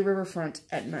Cincinnati Riverfront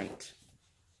at night.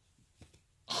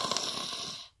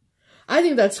 I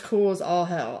think that's cool as all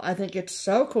hell. I think it's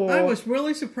so cool. I was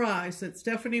really surprised that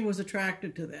Stephanie was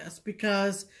attracted to this,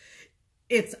 because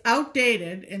it's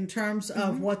outdated in terms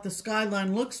of what the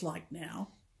skyline looks like now.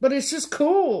 But it's just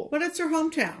cool. But it's her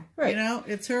hometown. Right. You know,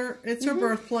 it's her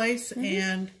birthplace,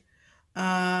 and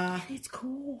it's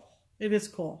cool. It is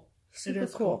cool. Super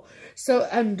cool. So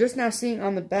I'm just now seeing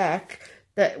on the back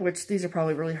which these are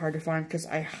probably really hard to find, because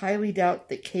I highly doubt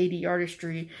that KD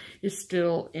Artistry is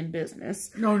still in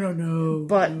business. No.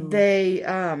 But they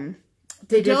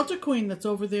the Delta Queen that's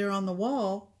over there on the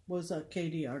wall was a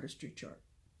KD Artistry chart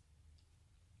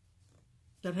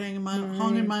that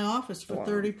hung in my office for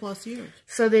 30 plus years.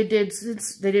 So they did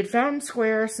Fountain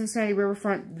Square, Cincinnati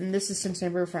Riverfront, and this is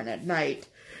Cincinnati Riverfront at night.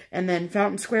 And then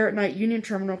Fountain Square at night, Union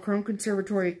Terminal, Chrome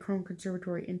Conservatory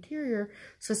Interior,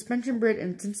 Suspension Bridge,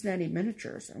 and Cincinnati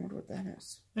Miniatures. I wonder what that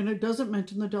is. And it doesn't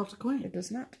mention the Delta Queen. It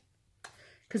does not.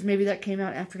 Because maybe that came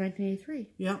out after 1983.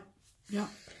 Yeah.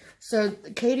 So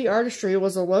KD Artistry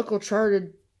was a local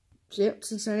charted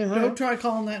Cincinnati home. Don't try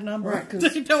calling that number. Right,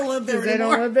 because they don't live there anymore. They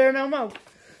don't live there no more.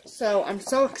 So I'm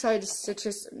so excited to stitch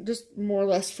this, just more or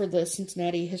less for the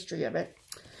Cincinnati history of it.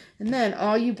 And then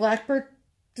all you Blackbird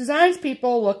Designs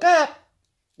people, look up.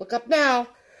 Look up now.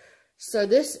 So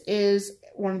this is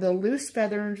one of the Loose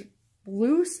Feathers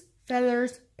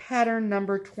pattern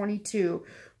number 22,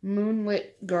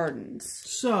 Moonlit Gardens.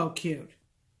 So cute.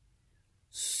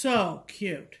 So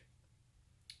cute.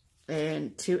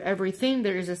 And to everything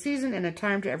there is a season and a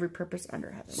time to every purpose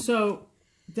under heaven. So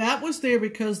that was there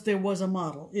because there was a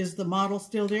model. Is the model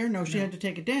still there? No, she had to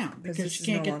take it down because she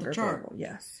can't get the chart. Available.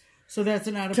 Yes. So that's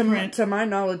an out of print. To my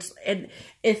knowledge, and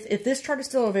if this chart is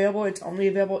still available, it's only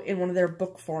available in one of their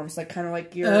book forms, like kind of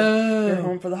like your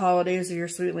Home for the Holidays or your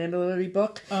Sweet Land of Liberty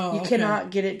book. You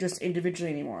cannot get it just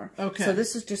individually anymore. Okay. So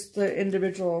this is just the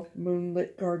individual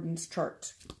Moonlit Gardens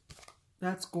chart.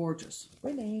 That's gorgeous.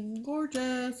 Winning.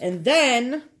 Gorgeous. And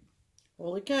then,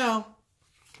 holy cow.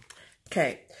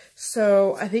 Okay,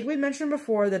 so I think we mentioned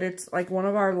before that it's like one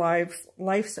of our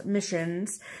life's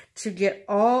missions to get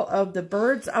all of the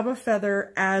birds of a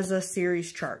feather as a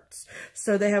series charts.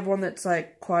 So they have one that's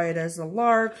like quiet as a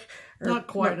lark, or not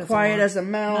quiet as a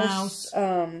mouse.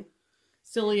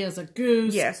 Silly as a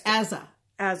goose. Yes. As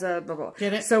a blah, blah.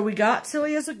 Get it? So we got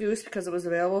Silly as a Goose because it was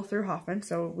available through Hoffman.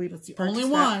 So that's the only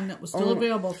one that was still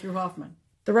available through Hoffman.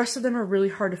 The rest of them are really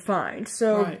hard to find.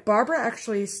 So Barbara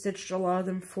actually stitched a lot of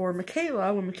them for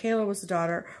Michaela when Michaela was a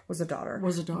daughter. Still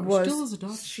is a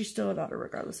daughter. She's still a daughter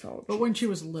regardless of how old. But when she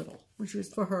was little. When she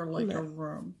was for her like a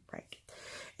room. Right.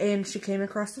 And she came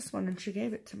across this one and she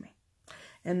gave it to me.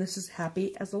 And this is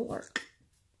Happy as a Lark.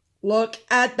 Look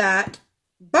at that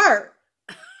bird.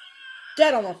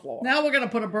 Dead on the floor. Now we're going to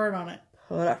put a bird on it.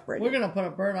 We're going to put a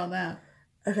bird on that.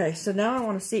 Okay, so now I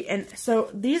want to see. And so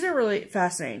these are really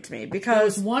fascinating to me because... There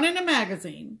was one in a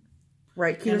magazine.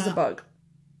 Right, Cute as a Bug.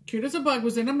 Cute as a Bug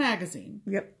was in a magazine.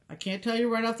 Yep. I can't tell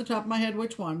you right off the top of my head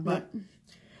which one, but... Yep.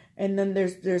 And then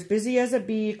there's Busy as a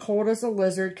Bee, Cold as a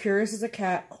Lizard, Curious as a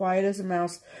Cat, Quiet as a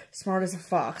Mouse, Smart as a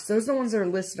Fox. Those are the ones that are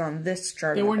listed on this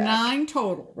chart. There were 9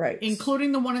 total. Right.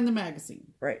 Including the one in the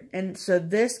magazine. Right. And so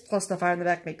this plus the 5 in the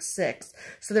back makes 6.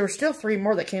 So there were still 3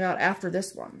 more that came out after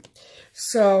this one.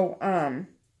 So,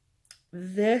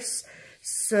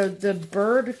 so the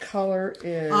bird color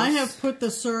is... I have put the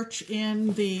search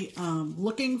in the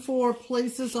looking for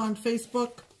places on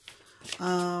Facebook.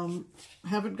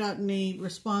 Haven't gotten any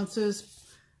responses.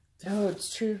 Oh,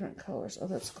 it's 2 different colors. Oh,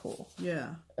 that's cool. Yeah.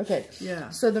 Okay. Yeah.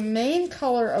 So the main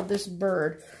color of this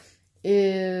bird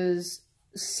is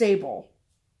Sable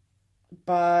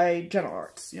by Gentle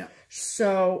Arts. Yeah.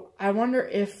 So I wonder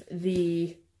if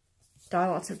the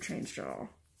dialogues have changed at all.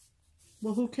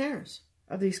 Well, who cares?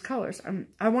 Of these colors.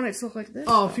 I want it to look like this.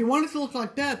 Oh, if you want it to look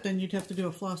like that, then you'd have to do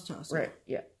a floss toss. Right.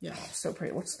 Yeah. Yeah. Oh, so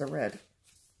pretty. What's the red?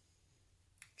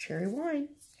 Cherry wine.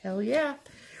 Hell yeah.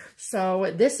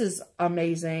 So this is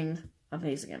amazing.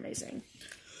 Amazing, amazing.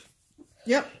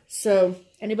 Yep. So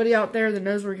anybody out there that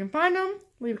knows where you can find them,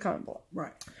 leave a comment below.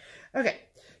 Right. Okay.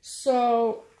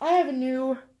 So I have a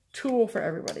new tool for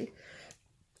everybody.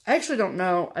 I actually don't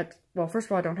know. Well, first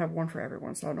of all, I don't have one for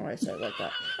everyone, so I don't know why I said it like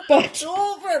that. But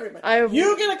tool for everybody.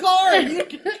 You get a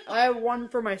card. I have one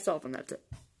for myself, and that's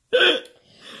it.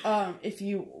 If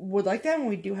you would like that,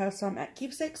 we do have some at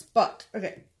Keepsakes. But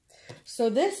okay. So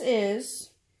this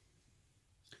is...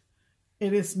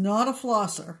 It is not a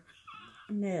flosser.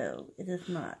 No, it is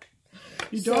not.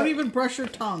 You don't even brush your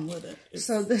tongue with it.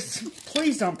 So this...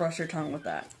 Please don't brush your tongue with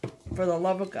that. For the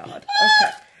love of God.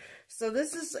 Okay. So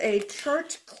this is a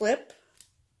chart clip.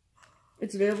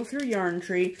 It's available through Yarn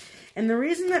Tree. And the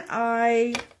reason that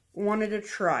I wanted to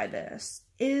try this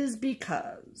is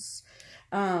because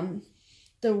the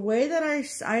way that I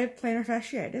have plantar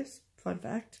fasciitis. Fun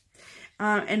fact.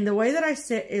 And the way that I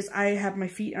sit is I have my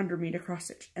feet under me to cross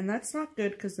stitch. And that's not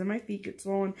good because then my feet get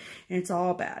swollen and it's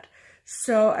all bad.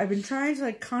 So I've been trying to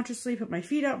like consciously put my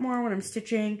feet out more when I'm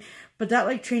stitching. But that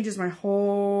like changes my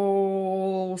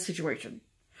whole situation.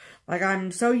 Like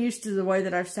I'm so used to the way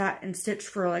that I've sat and stitched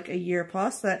for like a year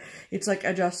plus that it's like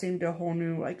adjusting to a whole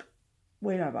new like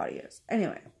way my body is.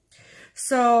 Anyway.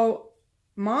 So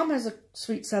Mom has a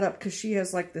sweet setup because she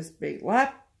has like this big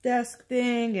lap desk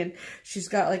thing, and she's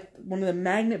got like one of the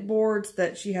magnet boards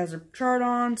that she has her chart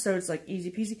on, so it's like easy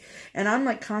peasy. And I'm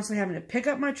like constantly having to pick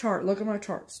up my chart, look at my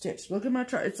chart, stitch, look at my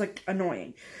chart. It's like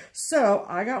annoying. So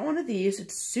I got one of these.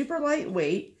 It's super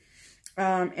lightweight,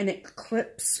 and it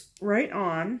clips right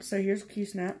on. So here's a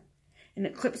Q-snap, and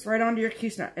it clips right onto your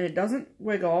Q-snap, and it doesn't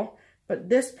wiggle, but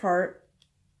this part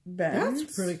bends.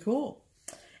 That's pretty cool.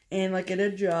 And like it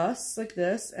adjusts like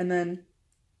this, and then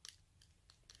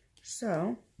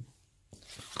so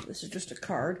this is just a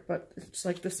card, but it's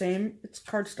like the same. It's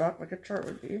cardstock, like a chart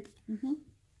would be. Mm-hmm.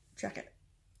 Check it.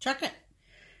 Check it.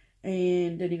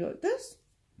 And then you go like this.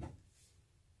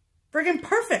 Friggin'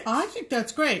 perfect. I think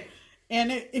that's great.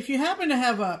 And if you happen to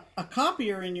have a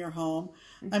copier in your home,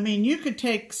 I mean, you could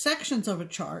take sections of a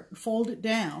chart, fold it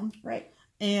down. Right.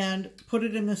 And put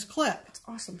it in this clip. It's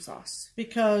awesome sauce.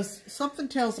 Because something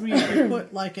tells me if you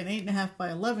put like an 8.5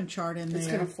 by 11 chart in there, it's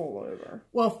going to fold over.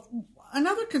 Well,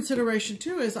 another consideration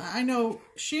too is I know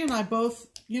she and I both,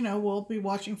 you know, will be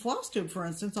watching FlossTube, for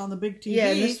instance, on the big TV. Yeah,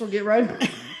 and this will get right.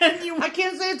 I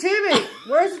can't see a TV.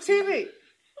 Where's the TV?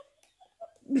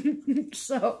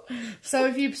 so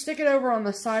if you stick it over on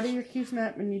the side of your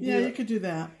Q-snap and you do you could do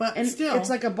that. But and still, it's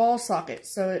like a ball socket,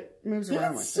 so it moves around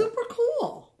like that. That's super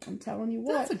cool. I'm telling you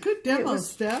what. That's a good demo,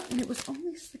 Steph. And it was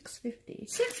only $6.50. $6.50.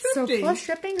 So plus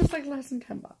shipping is like less than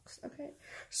 $10. Okay.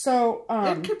 So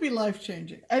it could be life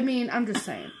changing. I mean, I'm just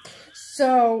saying.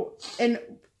 So, and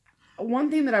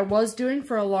one thing that I was doing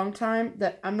for a long time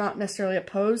that I'm not necessarily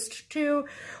opposed to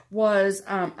was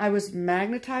I was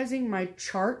magnetizing my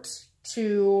charts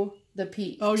to the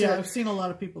piece. Oh yeah, I've seen a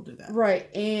lot of people do that. Right,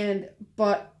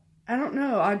 but I don't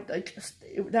know.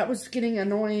 That was getting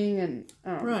annoying and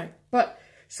right. But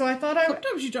so I thought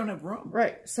sometimes you don't have room.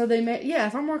 Right. So they made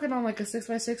if I'm working on like a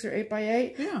 6x6 or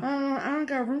 8x8, yeah, I don't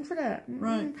got room for that.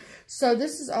 Right. So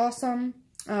this is awesome,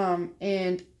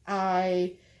 and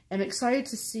I am excited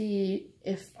to see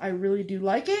if I really do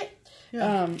like it.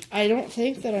 Yeah. I don't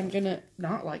think that I'm gonna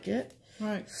not like it.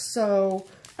 Right. So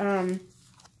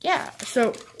yeah.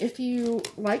 So if you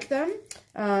like them,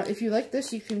 if you like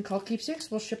this, you can call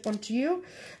Keepsakes. We'll ship one to you.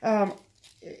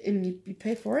 And you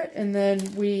pay for it, and then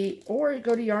or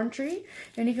go to Yarn Tree,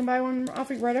 and you can buy one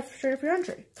straight off Yarn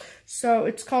Tree. So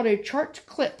it's called a chart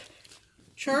clip.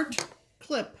 Chart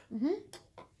clip. Mm-hmm.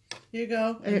 Here you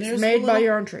go. And it's made by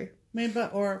Yarn Tree. Made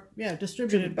by,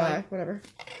 distributed by. Whatever.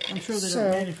 I'm sure they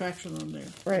don't manufacture them there.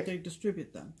 Right. But they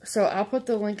distribute them. So I'll put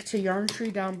the link to Yarn Tree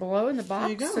down below in the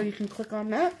box, so you can click on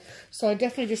that. So I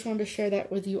definitely just wanted to share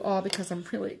that with you all because I'm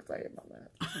really excited about that.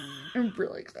 I'm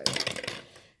really excited.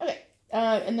 Okay.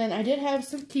 And then I did have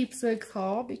some Keepsakes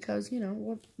haul because,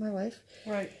 my life.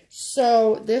 Right.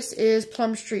 So this is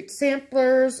Plum Street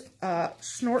Samplers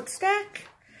Snort Stack.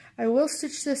 I will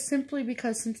stitch this simply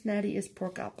because Cincinnati is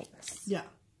pork apples. Yeah.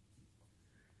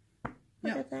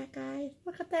 Look at that, guys.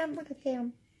 Look at them. Look at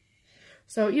him.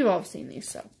 So you've all seen these,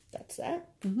 so that's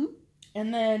that. Mm-hmm.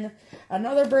 And then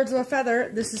another Birds of a Feather.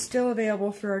 This is still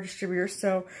available through our distributors.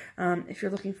 So if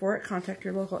you're looking for it, contact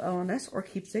your local LNS or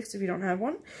Keepsakes if you don't have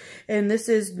one. And this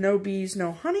is No Bees,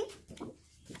 No Honey.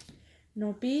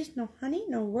 No bees, no honey,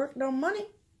 no work, no money.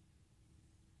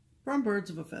 From Birds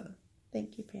of a Feather.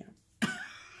 Thank you, Pam.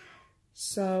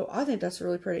 So I think that's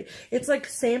really pretty. It's like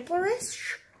samplerish,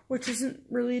 which isn't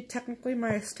really technically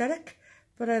my aesthetic.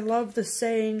 But I love the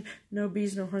saying, no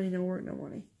bees, no honey, no work, no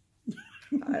money.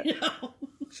 Yeah.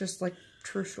 It's just like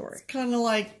true story. It's kind of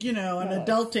like, an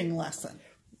adulting lesson.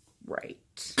 Right.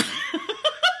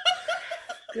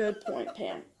 Good point,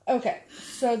 Pam. Okay.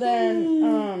 So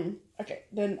then,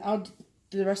 then I'll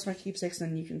do the rest of my Keepsakes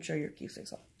and you can show your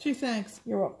Keepsakes off. Gee, thanks.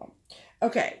 You're welcome.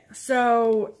 Okay.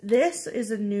 So this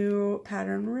is a new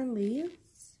pattern release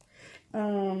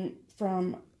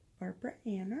from Barbara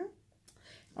Anna.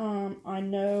 I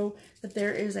know that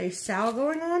there is a sale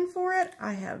going on for it.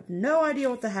 I have no idea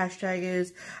what the hashtag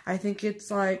is. I think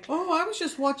it's like... Oh, I was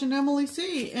just watching Emily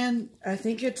C. And I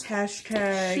think it's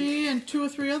hashtag... She and 2 or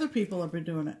 3 other people have been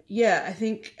doing it. Yeah, I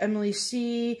think Emily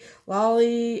C.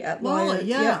 Lolly at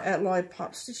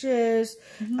Lollipop Stitches.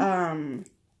 Mm-hmm.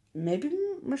 Maybe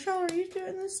Michelle, are you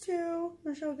doing this too?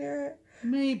 Michelle Garrett?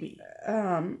 Maybe.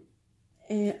 And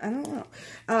I don't know.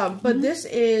 But this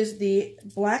is the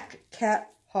Black Cat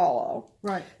Hollow.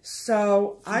 Right.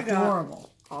 So I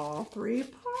Adorable. Got all 3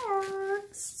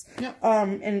 parts. Yep.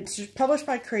 And it's published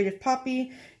by Creative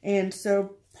Poppy. And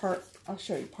so I'll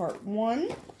show you part 1.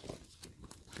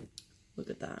 Look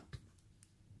at that.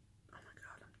 Oh my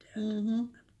God, I'm dead. Mm-hmm. I'm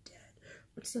dead.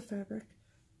 What's the fabric?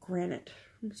 Granite.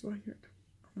 I'm just wondering.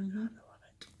 Oh my God, I love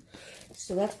it.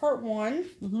 So that's part 1.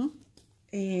 Mm-hmm.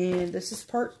 And this is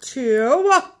part 2.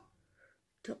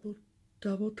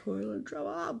 Double toilet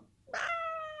job.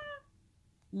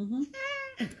 Mm-hmm.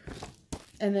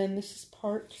 And then this is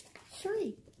part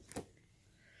 3.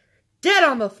 Dead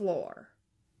on the floor.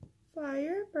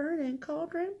 Fire, burning,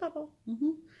 cauldron, bubble.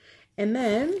 Mm-hmm. And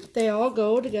then they all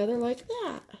go together like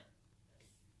that.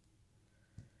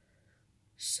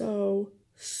 So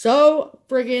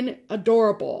friggin'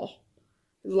 adorable.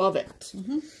 Love it.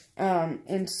 Mm-hmm.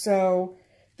 And so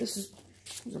this is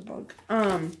a bug.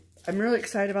 I'm really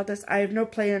excited about this. I have no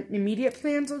immediate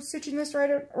plans of stitching this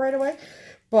right away,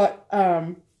 but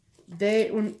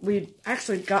when we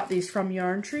actually got these from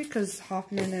Yarn Tree because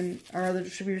Hoffman and our other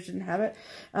distributors didn't have it,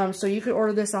 so you could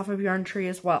order this off of Yarn Tree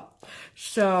as well.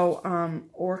 So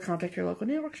or contact your local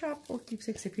needlework shop or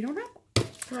Keepsakes if you don't have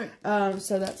one. Right.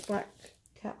 So that's Black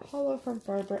Cat Hollow from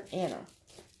Barbara Anna.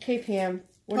 Okay, Pam.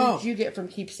 What did you get from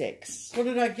Keepsakes? What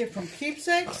did I get from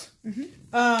Keepsakes?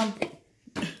 Mm-hmm.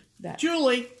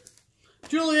 Julie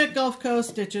at Gulf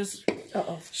Coast Stitches.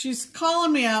 Uh-oh. She's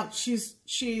calling me out.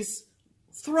 She's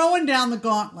throwing down the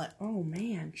gauntlet. Oh,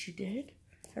 man. She did?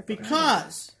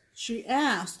 Because she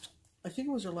asked, I think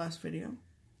it was her last video,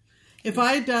 if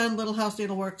I had done Little House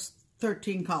Needleworks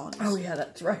 13 colonies. Oh, yeah,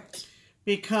 that's right.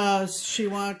 because she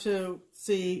wanted to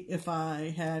see if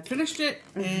I had finished it,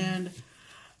 and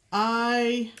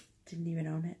I didn't even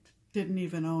own it. Didn't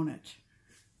even own it.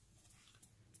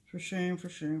 For shame, for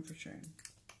shame, for shame.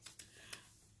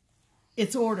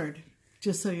 It's ordered,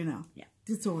 just so you know. Yeah.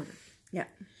 It's ordered. Yeah.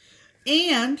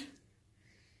 And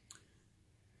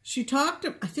she talked,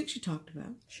 I think she talked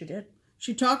about. She did.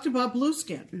 She talked about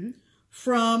Blueskin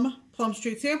from Plum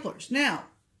Street Samplers. Now,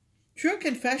 true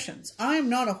confessions, I am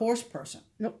not a horse person.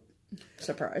 Nope.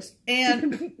 Surprise.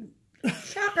 And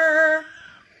shocker.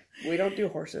 We don't do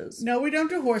horses. No, we don't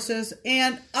do horses.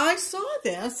 And I saw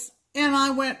this and I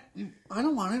went, I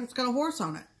don't want it. It's got a horse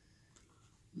on it.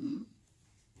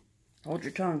 Hold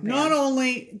your tongue, Pam. Not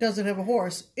only does it have a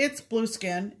horse, it's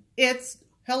Blueskin. It's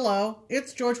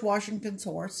George Washington's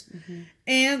horse.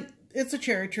 And it's a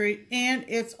cherry tree. And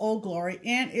it's Old Glory.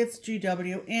 And it's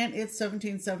GW. And it's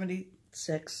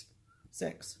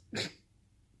 1776.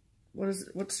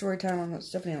 What story time on that?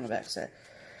 Stephanie on the back say?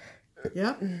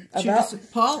 Yep.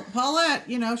 Paulette,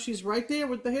 you know, she's right there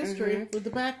with the history, with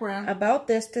the background. About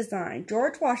this design,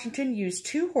 George Washington used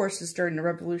 2 horses during the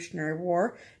Revolutionary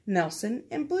War, Nelson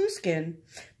and Blueskin.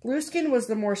 Blueskin was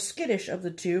the more skittish of the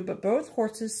two, but both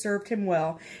horses served him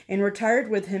well and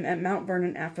retired with him at Mount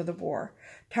Vernon after the war.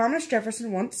 Thomas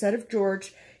Jefferson once said of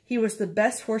George, he was the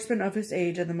best horseman of his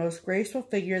age and the most graceful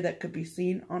figure that could be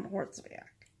seen on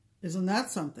horseback. Isn't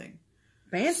that something?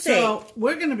 Fancy. So,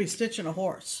 we're going to be stitching a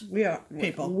horse. We are.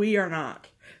 People. We are not.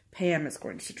 Pam is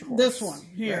going to stitch a horse. This one,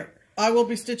 here. Right. I will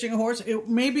be stitching a horse. It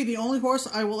may be the only horse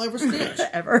I will ever stitch.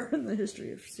 Ever in the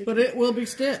history of stitching. But it will be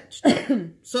stitched.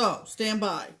 So, stand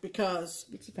by, because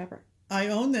it's a pepper. I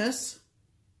own this.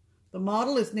 The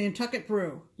model is Nantucket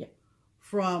Brew. Yeah.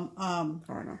 From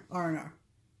R&R.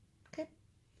 Okay.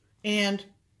 And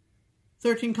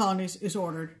 13 Colonies is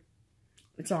ordered.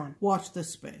 It's on. Watch this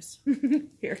space.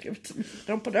 Here, give it to me.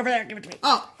 Don't put it over there. Give it to me.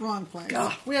 Oh, wrong place.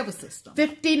 God. We have a system.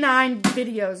 59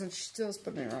 videos and she still is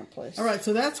putting it in the wrong place. All right,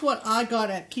 so that's what I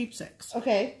got at Keepsakes.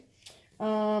 Okay.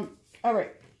 All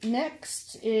right.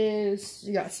 Next is,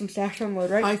 you got some stash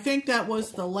unload, right? I think that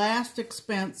was the last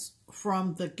expense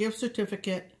from the gift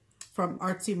certificate from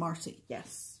Artsy Marcy.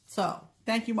 Yes. So,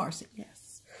 thank you, Marcy.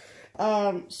 Yes.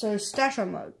 So stash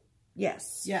unload.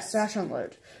 Yes. Yes. Stash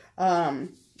unload.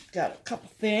 Got a couple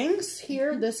things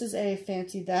here. This is a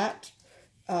fancy that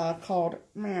called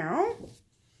Meow.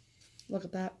 Look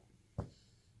at that.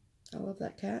 I love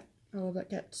that cat. I love that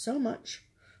cat so much.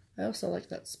 I also like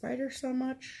that spider so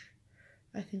much.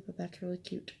 I think that that's really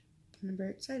cute. And I'm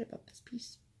very excited about this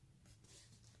piece.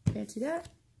 Fancy that.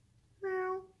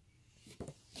 Meow.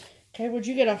 Okay, what'd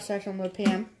you get off stash unload,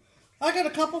 Pam? I got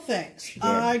a couple things.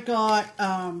 I got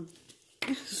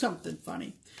something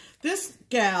funny. This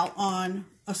gal on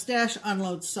a stash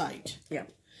unload site. Yeah.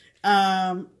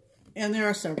 And there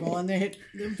are several, and they hit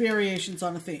variations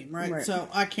on a theme, right? So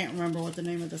I can't remember what the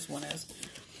name of this one is.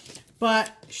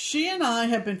 But she and I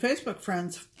have been Facebook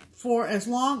friends for as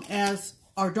long as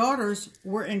our daughters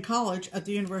were in college at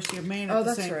the University of Maine at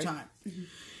the same time.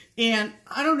 And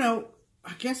I don't know,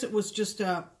 I guess it was just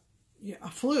a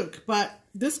fluke, but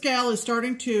this gal is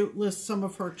starting to list some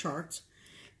of her charts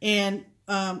and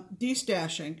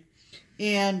destashing.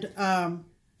 And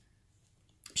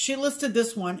she listed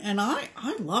this one, and I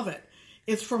love it.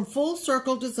 It's from Full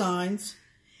Circle Designs,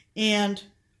 and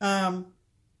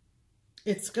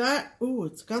it's got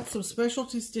some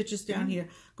specialty stitches down here.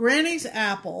 Granny's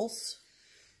Apples.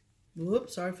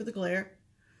 Whoops, sorry for the glare.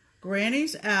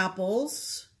 Granny's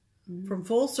Apples from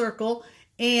Full Circle,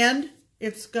 and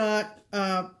it's got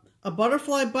a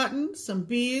butterfly button, some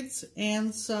beads,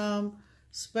 and some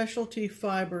specialty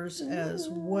fibers as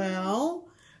well.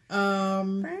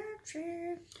 And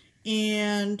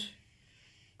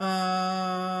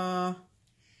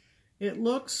it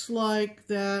looks like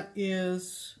that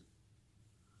is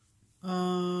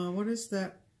what is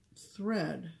that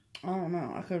thread? I don't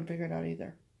know. I couldn't figure it out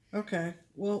either. Okay.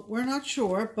 Well, we're not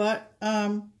sure, but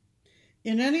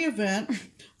in any event,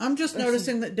 I'm just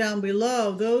noticing that down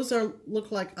below, those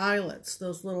look like eyelets,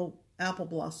 those little apple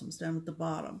blossoms down at the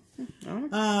bottom.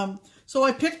 So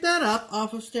I picked that up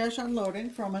off of Stash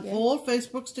Unloading from an old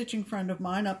Facebook stitching friend of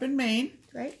mine up in Maine.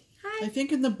 Right. Hi. I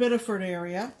think in the Biddeford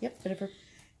area. Yep, Biddeford.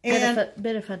 And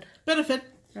Biddeford.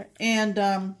 Right.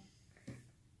 And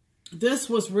this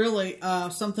was really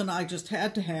something I just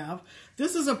had to have.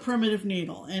 This is a primitive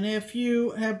needle, and if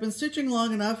you have been stitching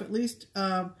long enough, at least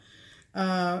in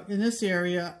this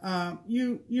area,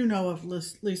 you know of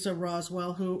Lisa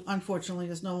Roswell, who unfortunately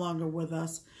is no longer with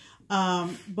us.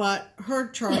 But her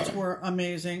charts were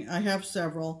amazing. I have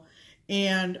several.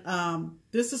 And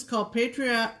this is called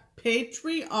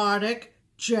Patriotic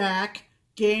Jack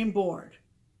game board.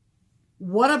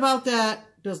 What about that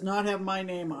does not have my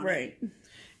name on it? Right.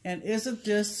 And isn't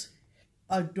this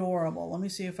adorable? Let me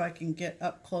see if I can get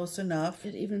up close enough.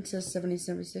 It even says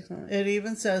 1776 on it. It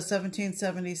even says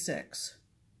 1776.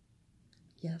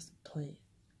 Yes, please.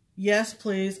 Yes,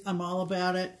 please. I'm all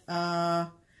about it.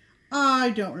 I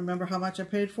don't remember how much I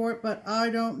paid for it, but I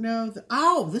don't know.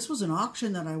 Oh, this was an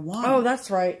auction that I won. Oh,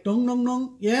 that's right. Dong, dong,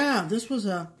 dong. Yeah, this was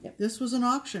an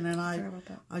auction, and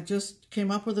I just came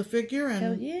up with a figure, and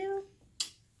hell yeah.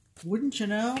 Wouldn't you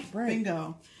know? Right.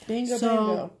 Bingo. Bingo,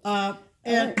 so, bingo.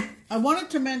 And I wanted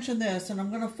to mention this, and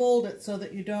I'm going to fold it so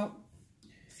that you don't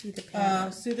see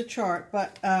the chart.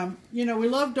 But, you know, we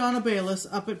love Donna Bayless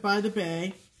up at By the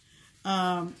Bay.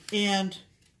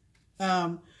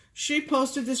 She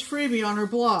posted this freebie on her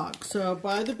blog. So,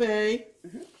 By the Bay.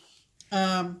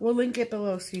 We'll link it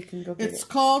below so you can go get it. It's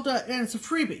called, and it's a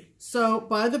freebie. So,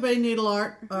 By the Bay Needle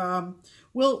Art.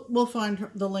 We'll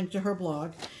find the link to her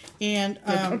blog. And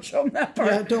don't show them that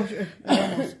part. Yeah, don't.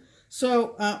 Almost.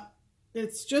 So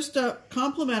it's just a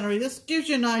complimentary. This gives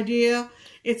you an idea.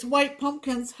 It's white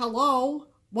pumpkins. Hello,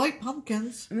 white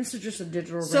pumpkins. And this is just a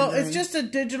digital rendering. So it's just a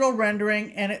digital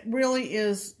rendering, and it really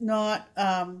is not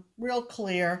real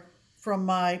clear from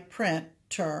my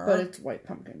printer. But it's white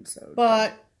pumpkins. So.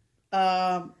 But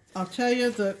I'll tell you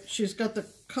that she's got the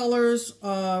colors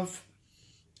of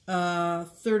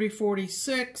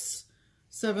 3046.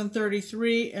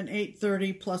 733 and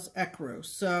 830 plus ecru.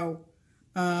 So,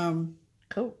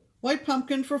 cool. White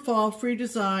pumpkin for fall, free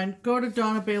design. Go to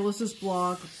Donna Bayless's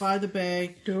blog, By the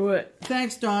Bay. Do it.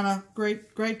 Thanks, Donna.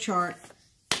 Great chart.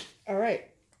 All right.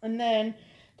 And then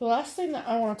the last thing that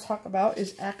I want to talk about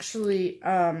is actually,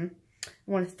 I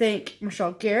want to thank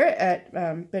Michelle Garrett at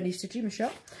Benny Stitchy,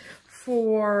 Michelle,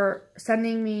 for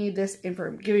sending me this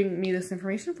giving me this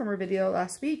information from her video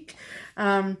last week.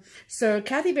 So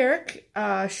Kathy Barrick,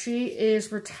 she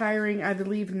is retiring, I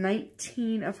believe,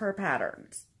 19 of her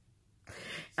patterns.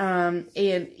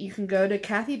 And you can go to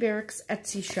Kathy Barrick's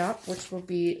Etsy shop, which will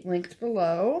be linked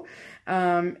below.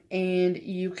 And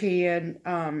you can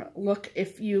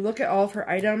if you look at all of her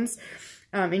items,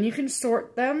 and you can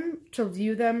sort them to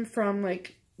view them from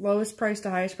like lowest price to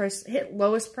highest price. Hit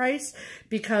lowest price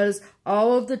because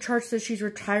all of the charts that she's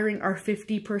retiring are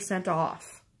 50%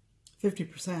 off.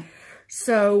 50%.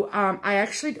 So I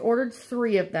actually ordered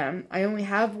 3 of them. I only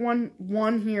have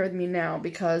one here with me now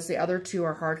because the other 2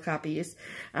 are hard copies.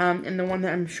 And the one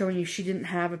that I'm showing you, she didn't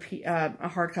have a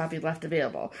hard copy left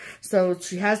available. So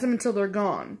she has them until they're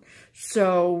gone.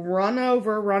 So run,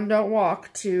 don't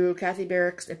walk to Kathy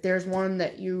Barrick's. If there's one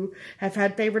that you have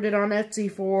had favorited on Etsy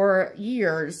for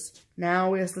years,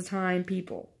 now is the time,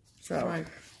 people. So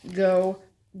go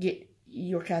get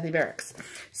your Kathy Barrick's.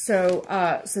 So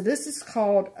so this is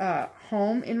called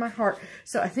Home in My Heart.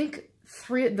 So I think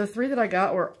the 3 that I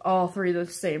got were all 3 the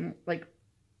same. Like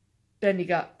Bendy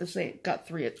got the same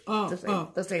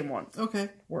the same ones. Okay.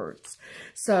 Words.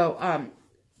 So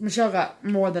Michelle got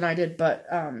more than I did, but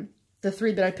the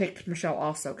 3 that I picked, Michelle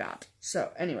also got. So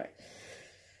anyway.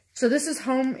 So this is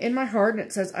Home in My Heart, and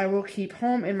it says, I will keep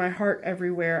home in my heart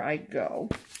everywhere I go.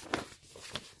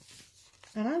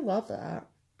 And I love that.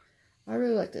 I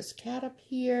really like this cat up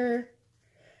here.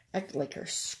 I like her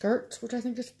skirts, which I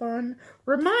think is fun.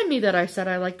 Remind me that I said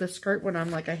I like the skirt when I'm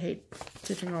like, I hate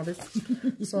stitching all this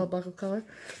solid block of color.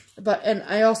 And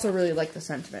I also really like the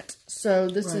sentiment. So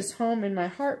this is Home in My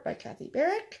Heart by Kathy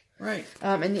Barrick. Right.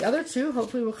 And the other 2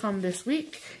 hopefully will come this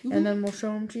week. And then we'll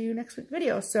show them to you next week's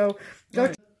video. So go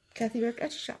to Kathy Barrick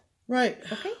Etsy shop. Right.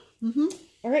 Okay?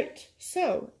 All right.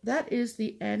 So that is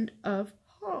the end of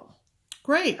haul.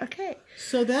 Great. Okay.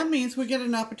 So that means we get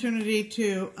an opportunity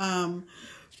to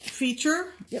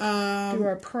feature. Do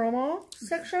our promo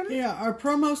section. Yeah, our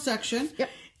promo section. Yep.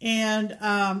 And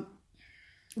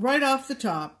right off the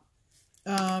top,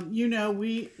 you know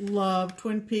we love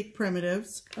Twin Peak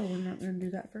primitives. Oh, we're not going to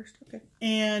do that first? Okay.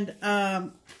 And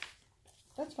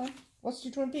that's fine. Let's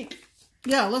do Twin Peak.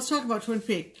 Yeah, let's talk about Twin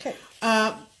Peak. Okay.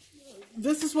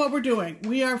 This is what we're doing.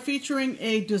 We are featuring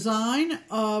a design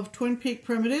of Twin Peak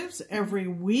primitives every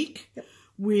week. Yep.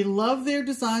 We love their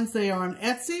designs. They are on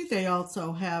Etsy. They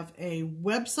also have a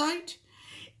website.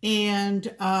 And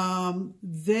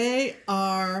they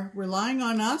are relying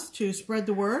on us to spread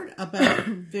the word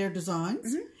about their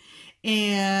designs.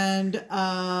 And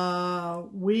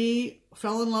we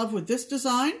fell in love with this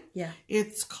design. Yeah.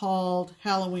 It's called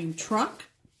Halloween Truck.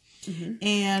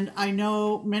 And I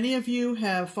know many of you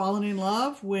have fallen in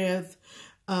love with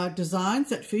designs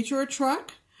that feature a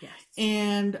truck. Yes.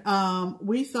 And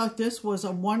we thought this was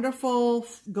a wonderful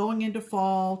going into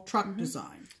fall truck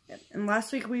design. And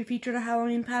last week we featured a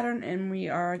Halloween pattern, and we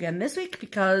are again this week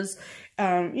because,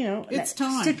 you know, it's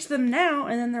time. Stitch them now,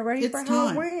 and then they're ready for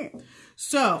Halloween.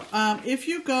 So, if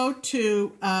you go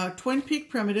to Twin Peak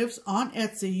Primitives on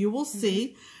Etsy, you will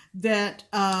see that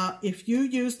if you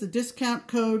use the discount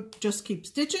code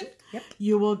JustKeepStitchin,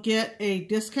 you will get a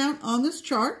discount on this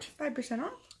chart. 5%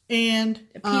 off. And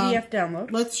a PDF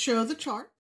download. Let's show the chart.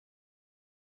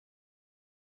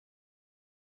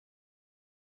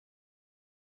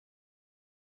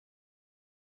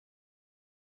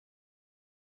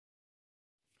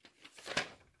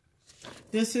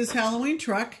 This is Halloween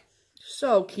Truck.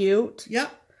 So cute.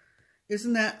 Yep.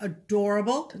 Isn't that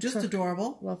adorable? Just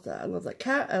adorable. Love that. I love that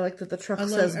cat. I like that the truck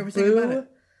says everything boo. about it.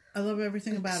 I love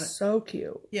everything about it. So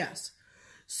cute. Yes.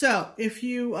 So if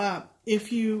you go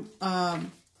to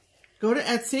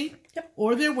Etsy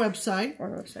or their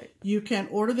website, you can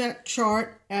order that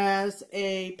chart as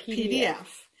a PDF.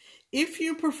 If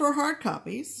you prefer hard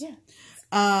copies,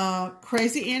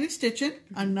 Crazy Annie Stitchin,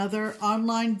 another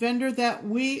online vendor that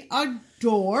we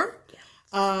adore,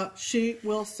 she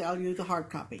will sell you the hard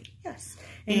copy. Yes.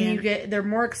 And they're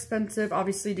more expensive,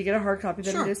 obviously, to get a hard copy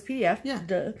than it is PDF. Yeah.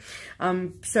 Duh.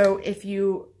 So if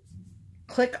you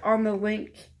click on the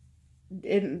link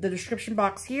in the description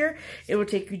box here, it will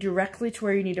take you directly to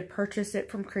where you need to purchase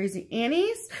it from Crazy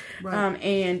Annie's. Right.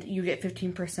 And you get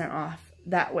 15% off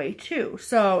that way too.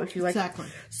 So if you like,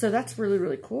 so that's really,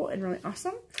 really cool and really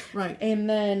awesome. Right. And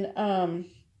then,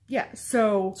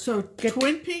 so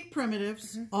Twin Peak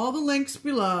Primitives, all the links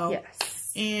below. Yes.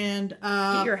 And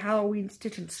get your Halloween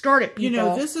stitching started, people. You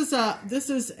know, this is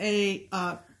a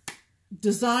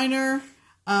designer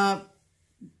in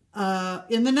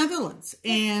the Netherlands,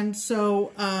 and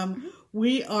so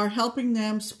we are helping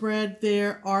them spread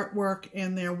their artwork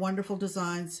and their wonderful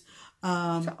designs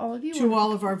to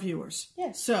all of our viewers.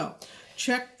 Yes. So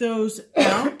check those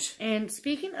out. And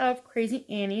speaking of Crazy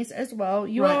Annie's as well,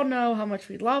 you all know how much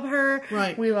we love her.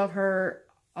 Right. We love her,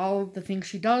 all of the things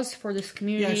she does for this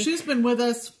community. Yeah, she's been with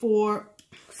us for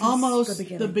almost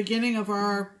the beginning of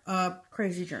our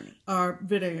crazy journey, our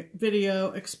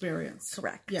video experience.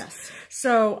 Correct. Yes.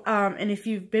 So, and if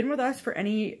you've been with us for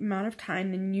any amount of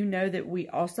time, then you know that we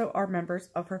also are members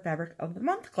of her Fabric of the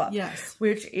Month Club. Yes.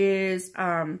 Which is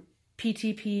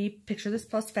PTP, Picture This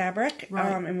Plus fabric,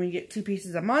 and we get 2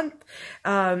 pieces a month.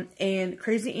 And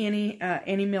Crazy Annie,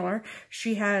 Annie Miller,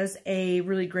 she has a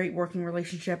really great working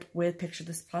relationship with Picture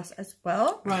This Plus as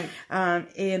well. Right.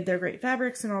 And they're great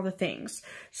fabrics and all the things.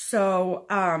 So,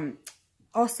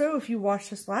 also, if you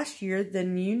watched us last year,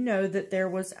 then you know that there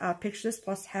was Picture This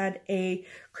Plus had a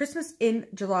Christmas in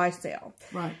July sale.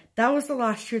 Right. That was the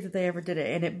last year that they ever did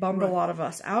it, and it bummed a lot of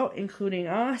us out, including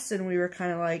us, and we were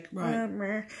kind of like,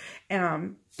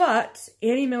 but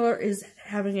Annie Miller is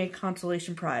having a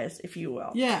consolation prize, if you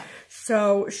will. Yeah.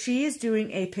 So she is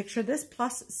doing a Picture This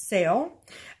Plus sale.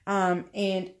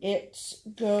 And it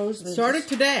goes... Started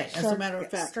today, as a matter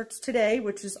of fact. Starts today,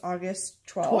 which is August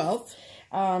 12th.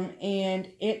 And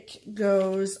it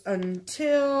goes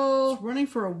until... It's running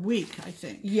for a week, I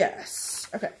think. Yes.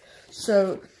 Okay.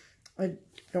 So, I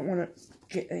don't want to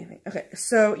get anything. Okay.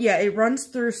 So, yeah, it runs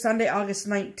through Sunday, August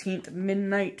 19th,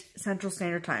 midnight Central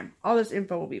Standard Time. All this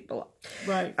info will be below.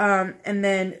 Right. And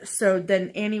then,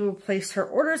 then Annie will place her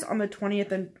orders on the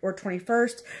 20th or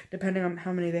 21st, depending on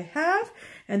how many they have.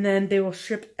 And then they will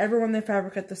ship everyone their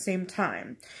fabric at the same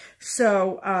time.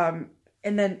 So,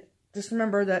 and then just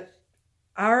remember that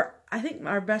I think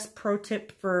our best pro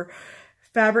tip for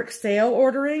fabric sale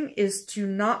ordering is to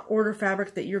not order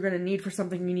fabric that you're going to need for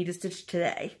something you need to stitch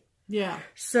today. Yeah.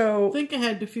 So think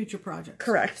ahead to future projects.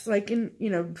 Correct. Like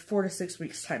in, 4 to 6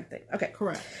 weeks time thing. Okay.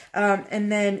 Correct.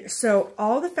 And then, so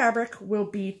all the fabric will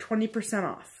be 20%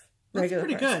 off. That's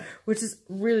pretty good. Which is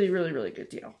really, really, really good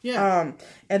deal. Yeah.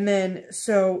 And then,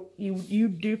 so you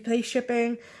do pay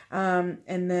shipping, and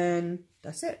then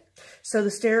that's it. So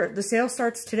the sale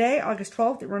starts today, August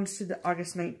 12th. It runs to the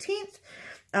August 19th.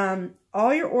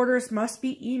 All your orders must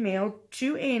be emailed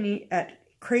to Annie at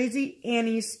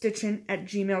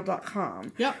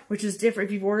crazyanniestitchin@gmail.com. Yep. Which is different.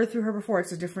 If you've ordered through her before,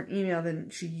 it's a different email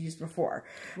than she used before.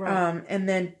 Right. And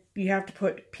then you have to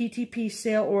put PTP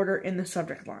sale order in the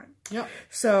subject line. Yep.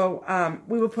 So,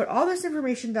 we will put all this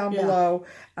information down below.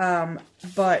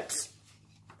 But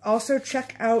also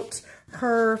check out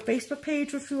her Facebook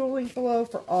page, which we will link below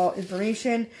for all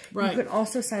information. Right. You can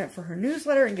also sign up for her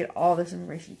newsletter and get all this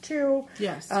information too.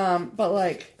 Yes. But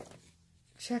like,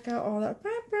 check out all that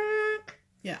fabric.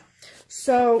 Yeah.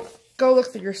 So go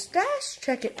look through your stash,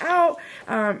 check it out,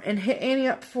 and hit Annie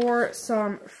up for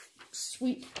some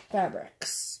sweet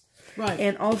fabrics. Right.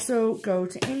 And also go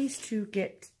to Annie's to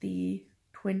get the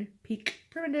Twin Peak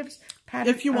Primitives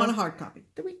pattern. If you want a hard copy.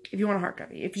 If you want a hard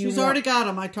copy. She's already got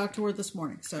them. I talked to her this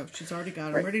morning, so she's already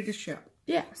got them ready to ship.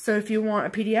 Yeah, so if you want a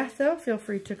PDF, though, feel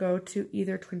free to go to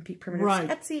either Twin Peak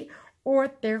Primitives Etsy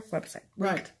or their website.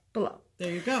 Linked below.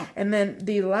 There you go. And then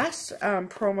the last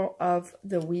promo of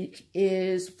the week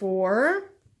is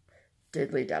for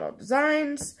Diddly Daddle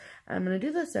Designs. I'm going to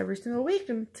do this every single week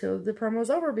until the promo's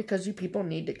over because you people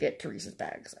need to get Teresa's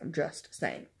bags. I'm just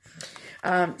saying.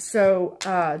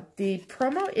 The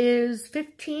promo is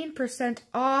 15%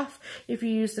 off if you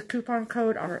use the coupon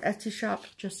code on our Etsy shop,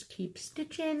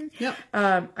 JustKeepStitchin. Yep.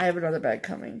 I have another bag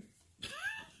coming.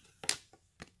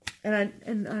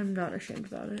 And I'm not ashamed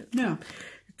about it. No.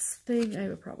 I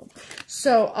have a problem.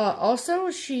 So,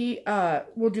 also, she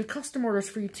will do custom orders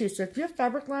for you, too. So, if you have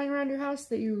fabric lying around your house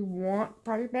that you want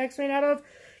project bags made out of,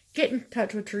 get in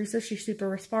touch with Teresa. She's super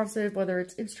responsive, whether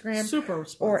it's Instagram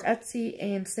or Etsy,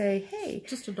 and say, hey.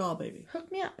 Just a doll, baby.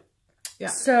 Hook me up. Yeah.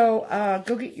 So,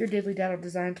 go get your Diddly Daddle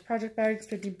Designs project bags,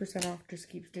 15% off. Just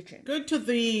keep stitching. Good to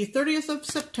the 30th of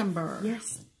September.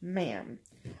 Yes, ma'am.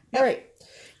 Yep. All right.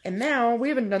 And now, we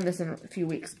haven't done this in a few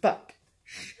weeks, but...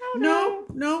 No.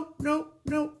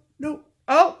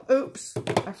 Oh, oops.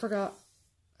 I forgot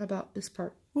about this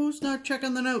part. Who's not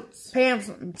checking the notes? Pam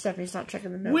and Stephanie's not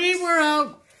checking the notes. We were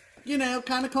out,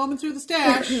 kind of combing through the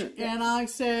stash, and I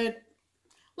said,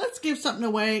 let's give something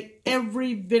away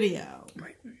every video.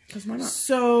 Right. Because why not?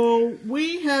 So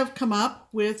we have come up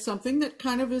with something that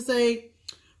kind of is a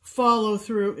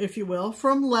follow-through, if you will,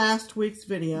 from last week's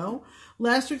video.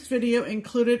 Last week's video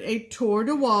included a tour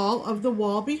de wall of the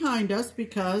wall behind us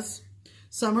because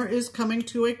summer is coming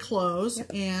to a close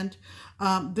and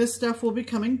this stuff will be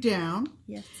coming down.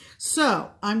 Yes.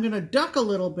 So I'm going to duck a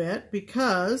little bit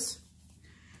because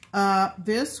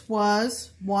this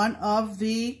was one of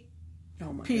the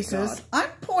pieces. God.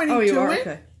 I'm pointing to it.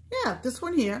 Okay. Yeah, this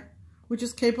one here, which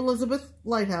is Cape Elizabeth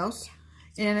Lighthouse.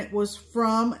 And it was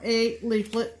from a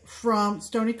leaflet from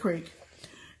Stony Creek.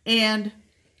 And...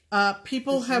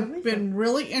 people have been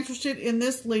really interested in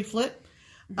this leaflet.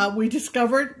 We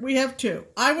discovered we have two.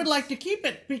 I would like to keep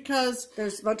it because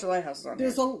there's a bunch of lighthouses on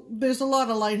there. There's a lot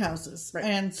of lighthouses. Right.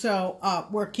 And so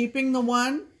we're keeping the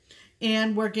one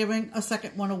and we're giving a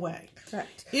second one away.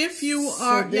 Correct. If you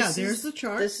are, there's the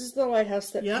chart. This is the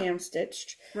lighthouse that Pam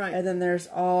stitched. Right. And then there's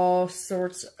all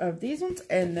sorts of these ones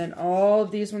and then all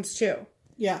of these ones too.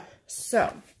 Yeah.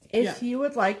 So, if you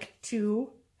would like to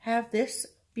have this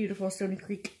beautiful Stony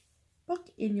Creek book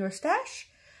in your stash,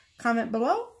 comment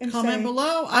below and say,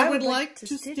 I would like to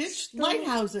stitch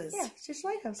lighthouses. Yeah, stitch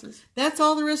lighthouses. That's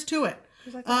all there is to it.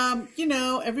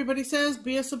 Everybody says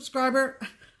be a subscriber.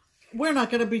 We're not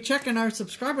going to be checking our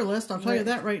subscriber list. I'll tell you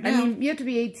that right now. I mean, you have to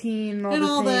be 18 and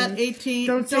all that. 18.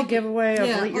 Don't say giveaway.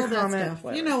 Delete your comment.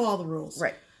 You know all the rules.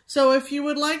 Right. So if you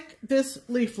would like this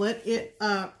leaflet,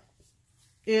 blah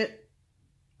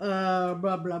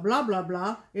blah blah blah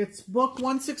blah. It's book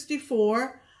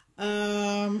 164.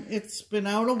 It's been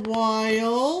out a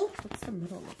while. What's the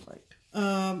middle look like?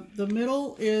 The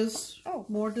middle is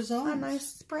more designs. A nice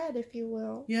spread, if you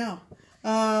will. Yeah.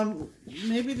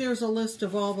 Maybe there's a list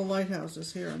of all the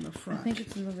lighthouses here in the front. I think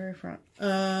it's in the very front.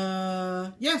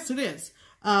 Yes, it is.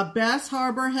 Bass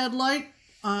Harbor Headlight,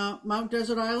 Mount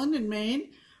Desert Island in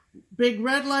Maine. Big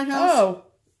Red Lighthouse. Oh,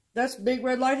 that's Big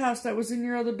Red Lighthouse that was in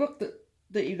your other book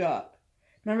that you got.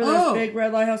 Remember there's Big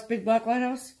Red Lighthouse, Big Black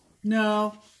Lighthouse?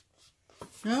 No.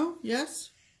 No?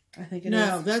 Yes? I think it is.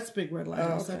 No, that's Big Red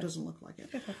Lighthouse. That doesn't look like it.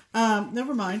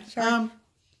 Never mind.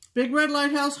 Big Red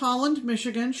Lighthouse, Holland,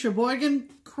 Michigan. Sheboygan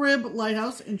Crib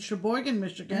Lighthouse in Sheboygan,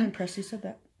 Michigan. I'm impressed you said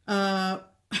that.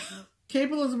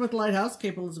 Cape Elizabeth Lighthouse,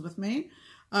 Cape Elizabeth, Maine.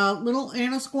 Little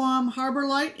Annisquam Harbor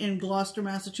Light in Gloucester,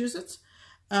 Massachusetts.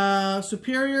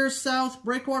 Superior South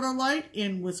Breakwater Light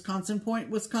in Wisconsin Point,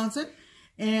 Wisconsin.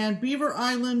 And Beaver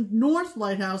Island North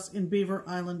Lighthouse in Beaver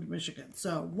Island, Michigan.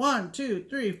 So 1, 2,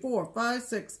 3, 4, 5,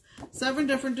 6, 7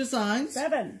 different designs.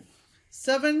 7.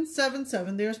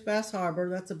 There's Bass Harbor.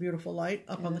 That's a beautiful light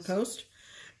up on the coast.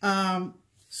 I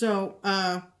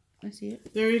see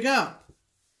it. There you go.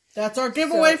 That's our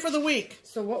giveaway for the week.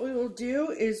 So what we will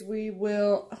do is we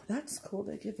will... Oh, that's cool.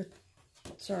 They give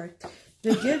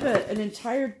an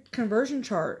entire conversion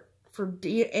chart for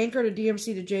Anchor to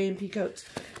DMC to J&P coats.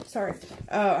 Sorry.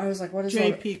 I was like, what is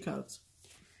JP coats.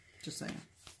 Just saying.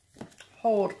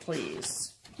 Hold,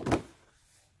 please.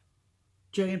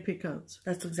 J&P coats.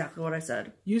 That's exactly what I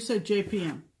said. You said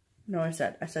JPM. No, I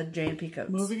said J&P coats.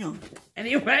 Moving on.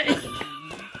 Anyway.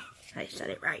 I said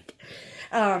it right.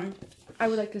 I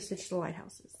would like to stitch the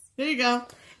lighthouses. There you go.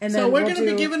 And so we're going to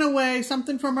be giving away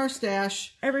something from our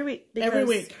stash. Every week. Every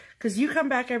week. Because you come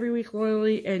back every week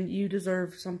loyally, and you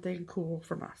deserve something cool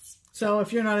from us. So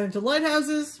if you're not into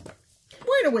lighthouses,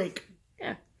 wait a week.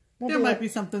 Yeah. There might be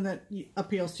something that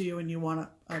appeals to you and you want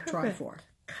to try for.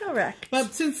 Correct.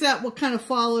 But since that kind of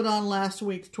followed on last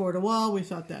week's Tour de Wall, we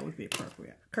thought that would be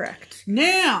appropriate. Correct.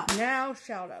 Now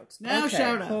shout-outs.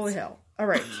 Shout-outs. Holy hell. All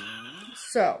right.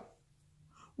 So.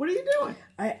 What are you doing?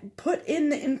 I put in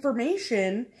the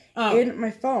information in my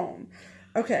phone.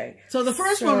 Okay. So the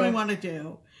first one we want to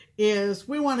do is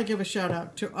we want to give a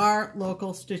shout-out to our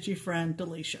local stitchy friend,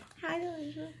 Delisha. Hi,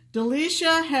 Delisha.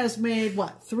 Delisha has made,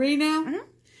 what, 3 now? Mm-hmm.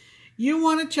 You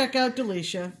want to check out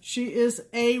Delisha. She is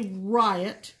a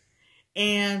riot,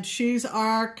 and she's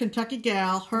our Kentucky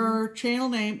gal. Her channel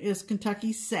name is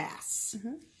Kentucky Sass.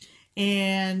 Mm-hmm.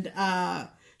 And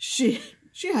she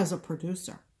has a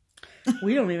producer.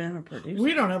 We don't even have a producer.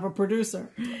 We don't have a producer.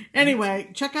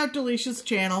 Anyway, check out Delisha's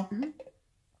channel. Mm-hmm.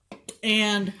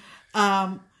 And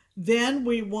then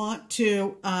we want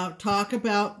to talk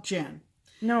about Jen.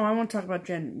 No, I want to talk about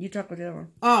Jen. You talk about the other one.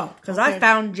 Oh. Because I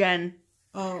found Jen.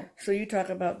 Oh. So you talk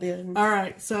about the other one. All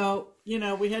right. So, you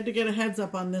know, we had to get a heads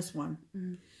up on this one.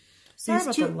 Mm. Sorry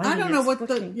about the lighting. I don't know what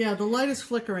the light is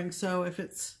flickering. So if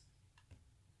it's.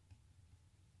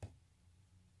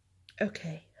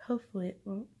 Okay. Hopefully it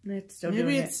won't. It's still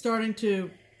Maybe it's starting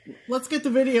to. Let's get the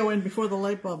video in before the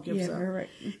light bulb gives up. Yeah, right.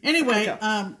 Anyway,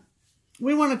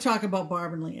 we want to talk about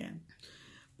Barb and Leanne.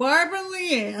 Barb and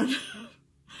Leanne,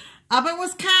 up in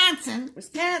Wisconsin,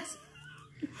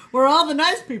 where all the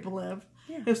nice people live,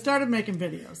 have started making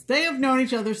videos. They have known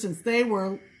each other since they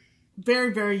were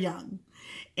very, very young.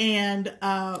 And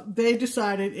they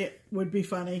decided it would be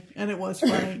funny, and it was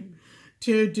funny,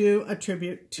 to do a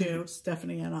tribute to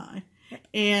Stephanie and I.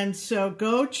 And so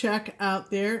go check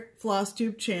out their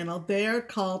FlossTube channel. They are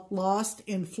called Lost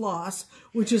in Floss,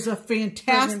 which is a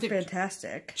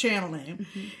fantastic channel name.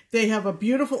 Mm-hmm. They have a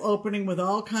beautiful opening with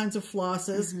all kinds of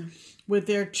flosses with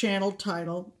their channel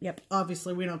title. Yep.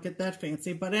 Obviously, we don't get that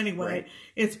fancy. But anyway,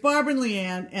 it's Barb and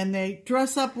Leanne, and they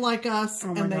dress up like us,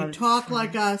 and they talk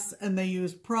like us, and they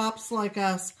use props like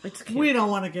us. It's cute. We don't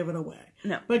want to give it away.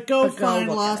 No. But go find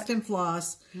Lost in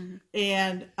Floss,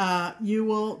 and you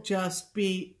will just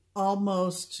be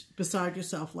almost beside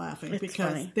yourself laughing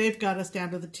because they've got us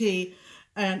down to the T,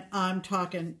 and I'm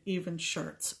talking even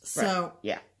shirts. So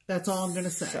that's all I'm going to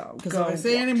say. Because if I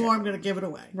say any more, I'm going to give it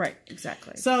away. Right,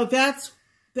 exactly. So that's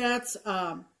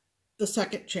the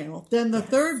second channel. Then the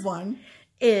third one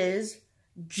is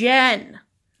Jen.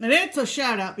 And it's a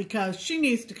shout out because she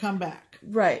needs to come back.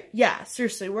 Right. Yeah,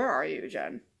 seriously, where are you,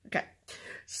 Jen? Okay.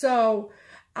 So,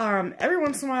 every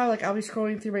once in a while, like, I'll be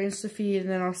scrolling through my Insta feed, and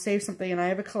then I'll save something, and I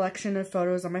have a collection of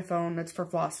photos on my phone that's for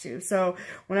FlossTube. So,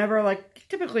 whenever, like,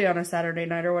 typically on a Saturday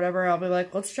night or whatever, I'll be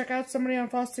like, let's check out somebody on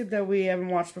FlossTube that we haven't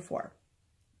watched before.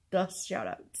 Thus,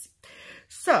 shout-outs.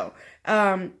 So,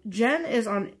 Jen is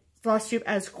on FlossTube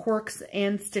as Quirks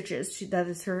and Stitches. That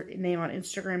is her name on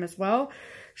Instagram as well.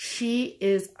 She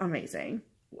is amazing.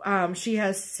 She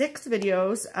has 6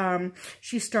 videos.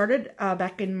 She started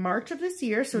back in March of this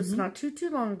year, so it's not too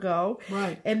long ago.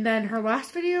 Right. And then her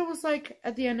last video was like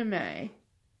at the end of May.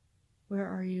 Where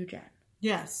are you, Jen?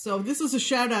 Yes. So this is a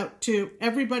shout out to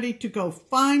everybody to go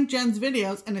find Jen's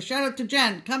videos, and a shout out to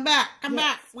Jen. Come back. Come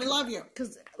back. We love you.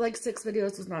 Because like 6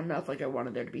 videos was not enough. Like I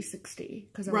wanted there to be 60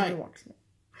 because I wanted to watch them.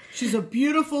 She's a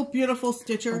beautiful, beautiful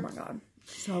stitcher. Oh my God.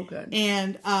 So good.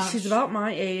 And she's about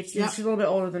my age. She's a little bit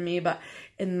older than me, but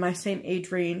in my same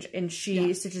age range. And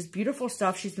she stitches beautiful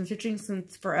stuff. She's been stitching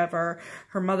since forever.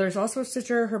 Her mother's also a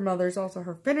stitcher. Her mother's also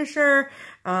her finisher.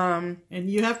 And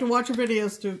you have to watch her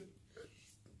videos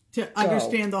to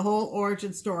understand the whole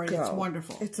origin story. It's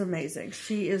wonderful. It's amazing.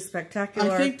 She is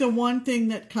spectacular. I think the one thing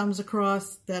that comes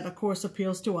across that, of course,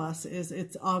 appeals to us is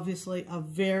it's obviously a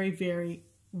very, very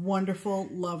wonderful,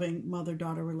 loving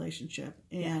mother-daughter relationship.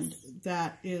 And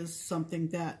that is something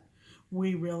that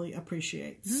we really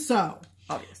appreciate. So,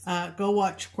 go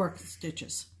watch Quirks and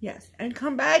Stitches. Yes. And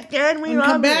come back, Jen. We love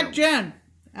you. Come back, Jen.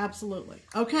 Absolutely.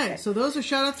 Okay, so those are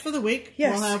shout-outs for the week.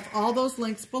 Yes. We'll have all those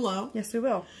links below. Yes, we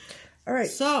will. All right.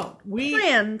 So, we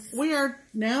are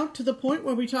now to the point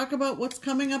where we talk about what's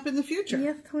coming up in the future.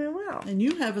 Yes, we will. And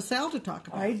you have a sale to talk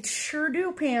about. I sure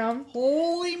do, Pam.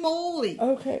 Holy moly.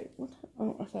 Okay.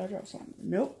 Oh, I thought I dropped something.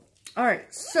 Nope. All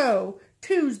right. So,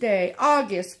 Tuesday,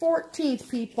 August 14th,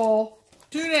 people.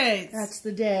 2 days. That's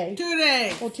the day. 2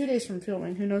 days. Well, 2 days from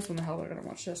filming. Who knows when the hell they're going to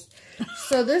watch this.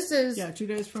 So, this is... 2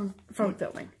 days from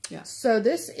filming. Yeah. So,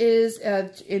 this is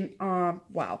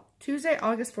Tuesday,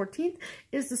 August 14th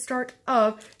is the start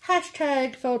of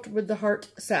 #Felt with the Heart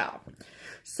Sal.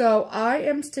 So I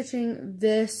am stitching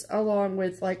this along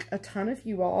with like a ton of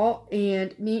you all,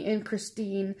 and me and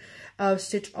Christine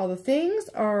Stitch All the Things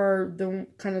are the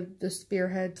kind of the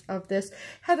spearheads of this.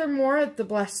 Heather Moore, the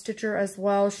blessed stitcher as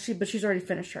well, but she's already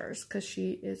finished hers because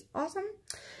she is awesome.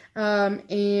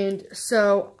 And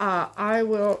so I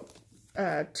will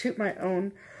toot my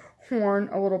own horn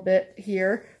a little bit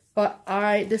here, but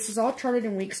this is all charted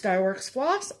in Weeks Dye Works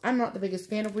floss. I'm not the biggest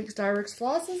fan of Weeks Dye Works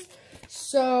flosses,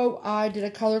 so I did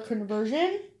a color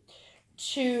conversion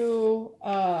to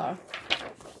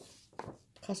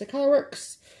Classic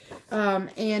Colorworks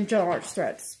and Gentle Arts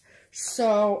threads.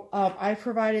 So I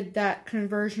provided that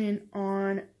conversion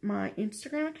on my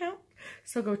Instagram account,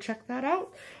 so go check that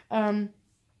out. Or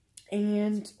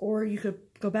you could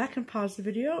go back and pause the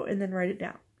video and then write it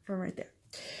down from right there.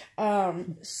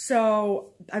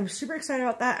 So I'm super excited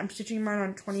about that. I'm stitching mine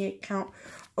on 28 count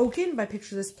Oaken by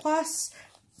Picture This Plus.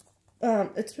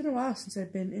 It's been a while since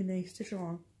I've been in a stitch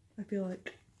along. I feel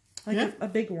like a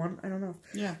big one. I don't know.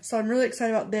 Yeah. So I'm really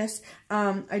excited about this.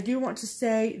 I do want to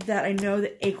say that I know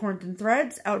that Acorns and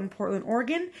Threads out in Portland,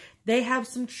 Oregon, they have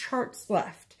some charts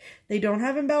left. They don't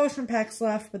have embellishment packs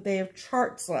left, but they have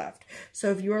charts left. So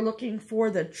if you are looking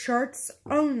for the charts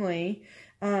only,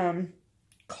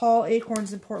 call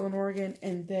Acorns in Portland, Oregon,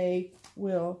 and they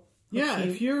will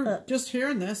if you're just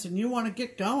hearing this and you want to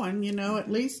get going, you know,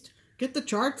 at least get the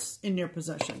charts in your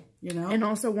possession, you know. And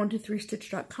also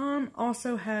 123stitch.com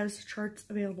also has charts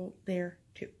available there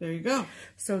too. There you go.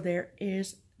 So there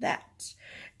is that.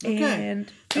 Okay.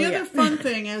 And the other fun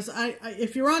thing is,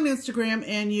 if you're on Instagram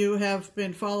and you have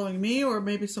been following me or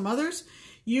maybe some others,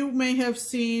 you may have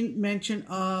seen mention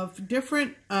of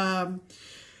different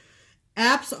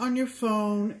apps on your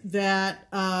phone that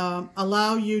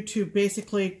allow you to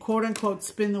basically, quote unquote,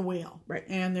 spin the wheel. Right.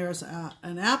 And there's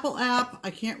an Apple app.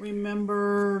 I can't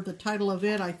remember the title of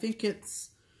it. I think it's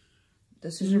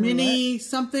Mini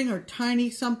something or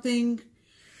Tiny something.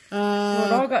 Well,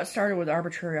 it all got started with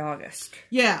Arbitrary August.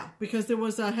 Yeah, because there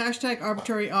was a hashtag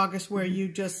Arbitrary August where you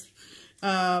just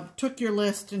took your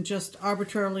list and just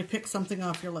arbitrarily picked something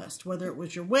off your list. Whether it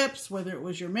was your whips, whether it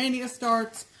was your mania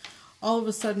starts. All of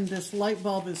a sudden, this light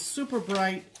bulb is super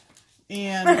bright,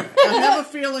 and I have a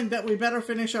feeling that we better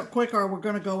finish up quick or we're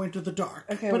going to go into the dark.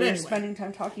 Okay, but we're spending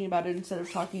time talking about it instead of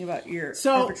talking about your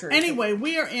arbitrary. So, anyway,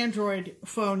 we are Android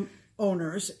phone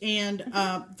owners, and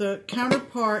the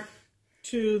counterpart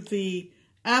to the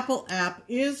Apple app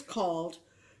is called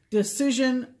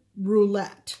Decision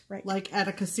Roulette, like at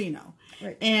a casino.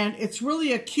 Right. And it's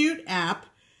really a cute app.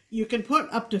 You can put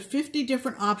up to 50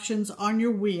 different options on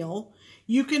your wheel.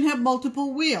 You can have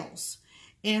multiple wheels.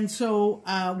 And so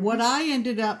what I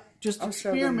ended up just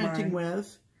experimenting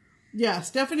with,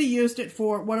 Stephanie used it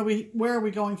for, where are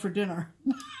we going for dinner?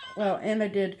 Well, and I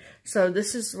did, so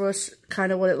this was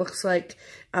kind of what it looks like.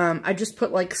 I just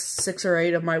put like 6 or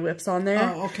 8 of my whips on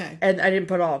there. Oh, okay. And I didn't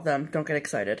put all of them, don't get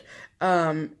excited.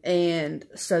 And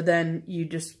so then you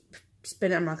just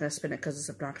spin it. I'm not going to spin it because it's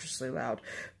obnoxiously loud.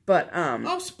 But,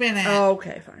 oh, spin it. Oh,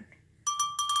 okay, fine.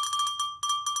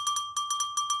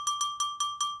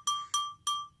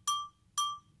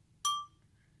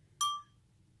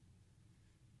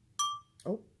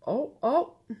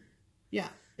 Oh. Yeah.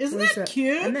 Isn't that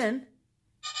cute? And then,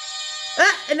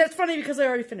 and that's funny because I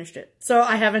already finished it. So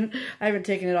I haven't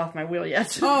taken it off my wheel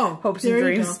yet. Oh, hopes and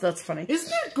dreams. That's funny.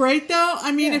 Isn't that great though?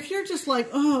 I mean, if you're just like,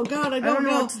 oh God, I don't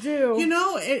know what to do. You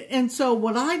know, and so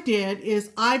what I did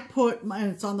is I put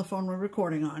it's on the phone we're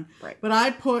recording on. Right. But I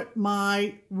put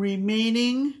my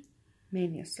remaining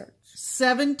Mania starts.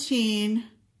 17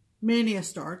 Mania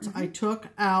starts. I took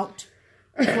out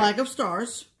Flag of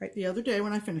Stars the other day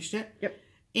when I finished it. Yep.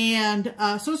 And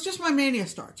so it's just my Mania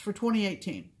starts for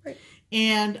 2018. Right.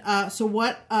 And so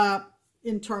what,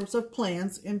 in terms of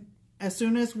plans, as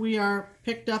soon as we are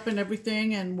picked up and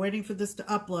everything and waiting for this to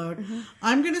upload,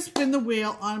 I'm going to spin the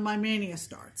wheel on my Mania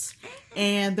starts.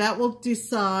 And that will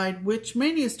decide which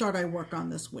Mania start I work on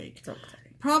this week. Okay.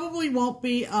 Probably won't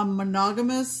be a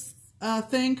monogamous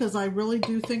thing because I really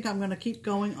do think I'm going to keep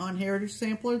going on Heritage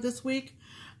Sampler this week.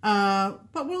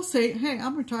 But we'll see. Hey,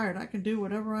 I'm retired. I can do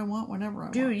whatever I want whenever I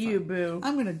want. Do you, boo.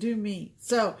 I'm going to do me.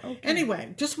 So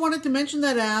anyway, just wanted to mention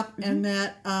that app and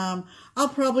that I'll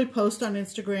probably post on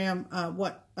Instagram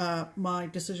what my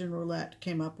Decision Roulette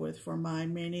came up with for my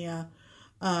Mania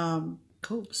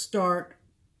start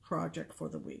project for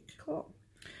the week. Cool.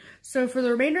 So for the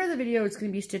remainder of the video, it's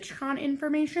going to be StitchCon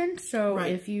information. So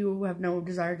if you have no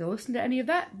desire to listen to any of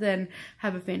that, then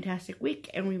have a fantastic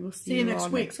week, and we will see you all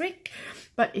next week.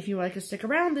 But if you would like to stick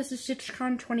around, this is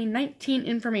StitchCon 2019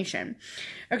 information.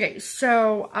 Okay,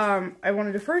 so I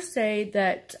wanted to first say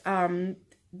that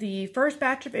the first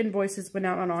batch of invoices went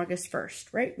out on August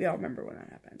 1st, right? We all remember when that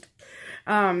happened.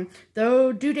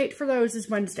 The due date for those is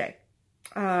Wednesday,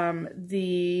 the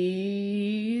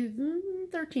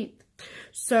 13th.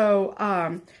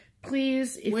 So,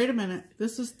 please. Wait a minute.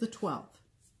 This is the 12th.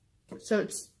 So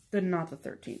it's not the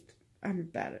 13th. I'm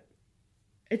bad at it.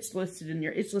 It's listed in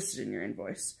your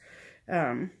invoice.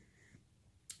 The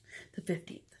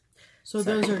 15th. So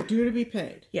those are due to be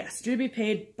paid. Yes, due to be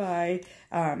paid by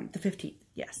the 15th.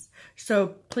 Yes.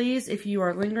 So please, if you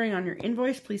are lingering on your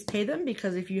invoice, please pay them,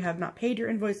 because if you have not paid your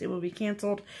invoice, it will be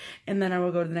canceled, and then I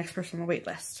will go to the next person on the wait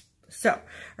list. So,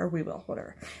 or we will,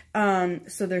 whatever.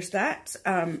 So there's that.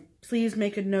 Please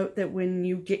make a note that when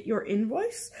you get your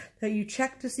invoice, that you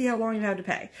check to see how long you have to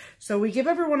pay. So we give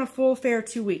everyone a full fair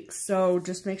 2 weeks. So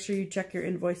just make sure you check your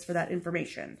invoice for that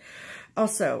information.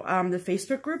 Also, the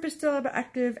Facebook group is still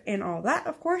active and all that,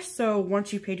 of course. So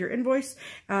once you paid your invoice,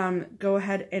 go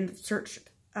ahead and search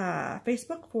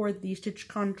Facebook for the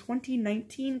StitchCon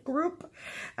 2019 group,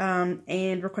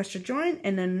 and request to join.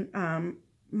 And then,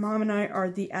 Mom and I are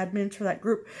the admins for that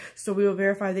group, so we will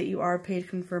verify that you are a paid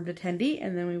confirmed attendee,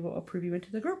 and then we will approve you into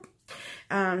the group.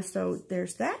 So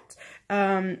there's that.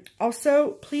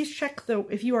 Also, please check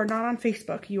if you are not on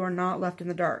Facebook, you are not left in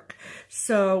the dark.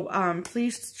 So,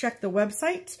 please check the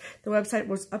website. The website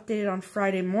was updated on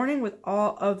Friday morning with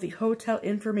all of the hotel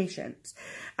information.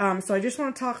 So I just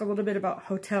want to talk a little bit about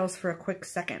hotels for a quick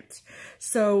second.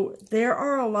 So there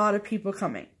are a lot of people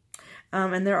coming,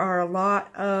 and there are a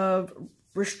lot of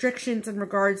restrictions in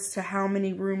regards to how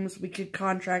many rooms we could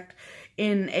contract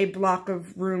in a block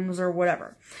of rooms or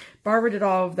whatever. Barbara did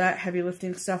all of that heavy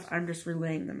lifting stuff. I'm just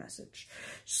relaying the message.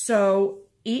 So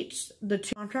the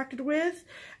two contracted with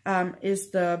is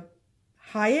the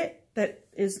Hyatt that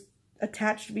is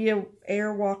attached via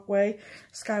air walkway,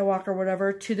 skywalk or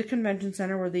whatever, to the convention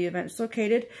center where the event is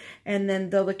located, and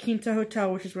then the La Quinta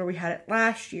Hotel, which is where we had it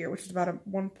last year, which is about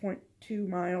 1.2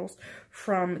 miles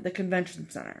from the convention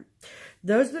center.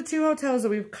 Those are the two hotels that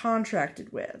we've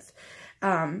contracted with.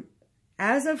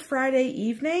 As of Friday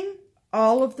evening,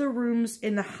 all of the rooms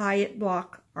in the Hyatt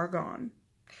block are gone.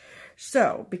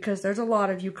 So, because there's a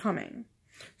lot of you coming.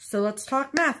 So let's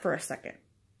talk math for a second.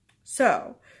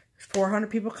 So, 400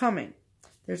 people coming.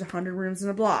 There's 100 rooms in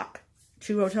a block.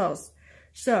 2 hotels.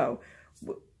 So,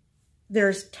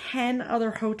 there's 10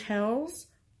 other hotels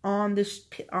on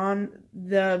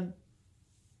the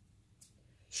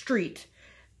street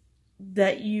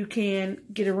that you can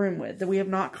get a room with, that we have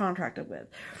not contracted with.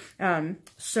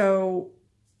 So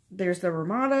there's the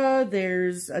Ramada,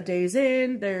 there's a Days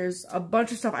Inn, there's a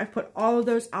bunch of stuff. I've put all of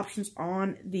those options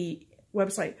on the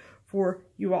website for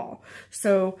you all.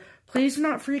 So please do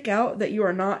not freak out that you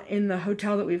are not in the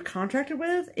hotel that we've contracted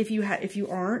with if you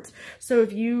aren't. So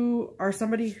if you are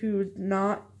somebody who did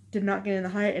not get in the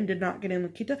Hyatt and did not get in La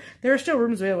Quinta, there are still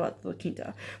rooms available at the La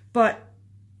Quinta. But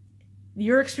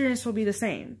your experience will be the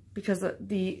same, because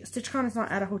the StitchCon is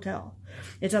not at a hotel.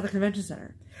 It's at the convention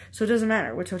center. So it doesn't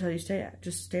matter which hotel you stay at.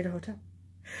 Just stay at a hotel.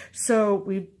 So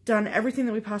we've done everything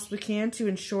that we possibly can to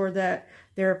ensure that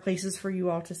there are places for you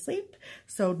all to sleep.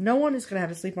 So no one is going to have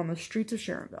to sleep on the streets of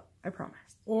Sharonville. I promise.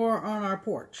 Or on our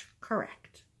porch.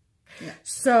 Correct. Yeah.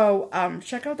 So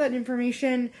check out that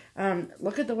information.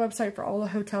 Look at the website for all the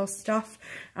hotel stuff.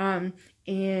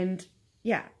 And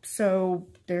yeah, so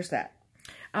there's that.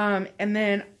 And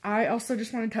then I also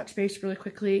just want to touch base really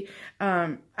quickly.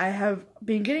 I have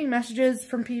been getting messages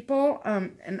from people,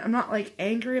 and I'm not like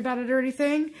angry about it or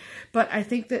anything, but I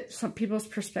think that some people's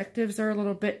perspectives are a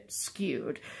little bit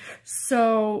skewed.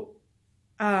 So,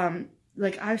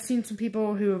 like I've seen some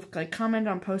people who have like commented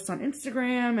on posts on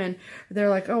Instagram, and they're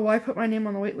like, oh, well, I put my name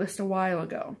on the wait list a while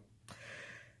ago.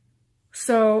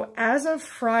 So as of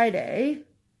Friday,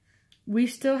 we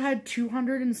still had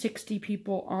 260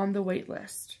 people on the wait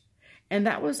list. And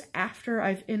that was after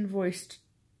I've invoiced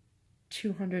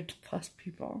 200 plus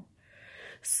people.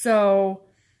 So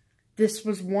this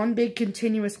was one big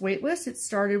continuous wait list. It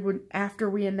started after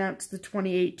we announced the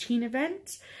 2018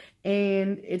 event.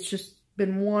 And it's just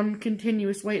been one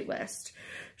continuous wait list.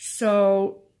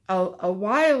 So a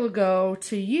while ago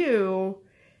to you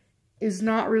is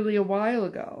not really a while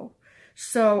ago.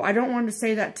 So I don't want to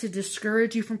say that to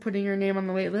discourage you from putting your name on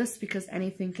the wait list, because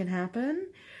anything can happen.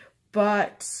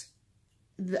 But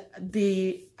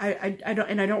I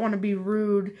don't want to be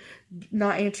rude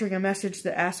not answering a message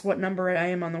that asks what number I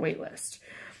am on the wait list.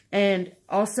 And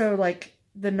also, like,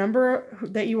 the number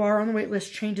that you are on the wait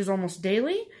list changes almost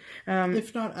daily.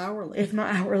 If not hourly. If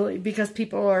not hourly, because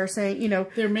people are saying, you know,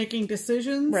 they're making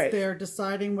decisions. Right. They're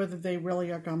deciding whether they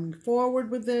really are coming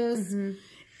forward with this. Mm-hmm.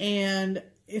 And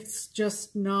it's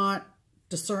just not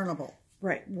discernible.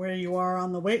 Right. Where you are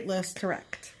on the wait list.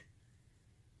 Correct.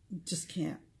 Just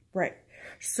can't. Right.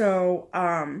 So,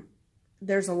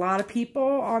 there's a lot of people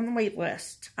on the wait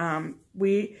list.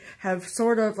 We have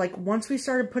sort of, like, once we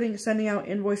started sending out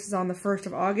invoices on the 1st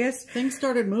of August. Things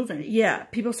started moving. Yeah.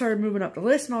 People started moving up the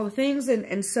list and all the things.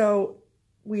 And so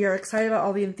we are excited about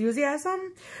all the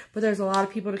enthusiasm, but there's a lot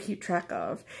of people to keep track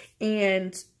of.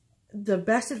 And the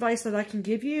best advice that I can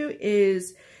give you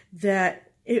is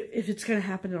that if it's going to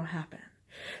happen, it'll happen.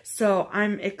 So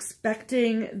I'm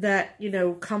expecting that, you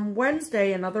know, come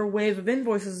Wednesday, another wave of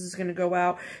invoices is going to go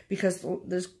out because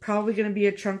there's probably going to be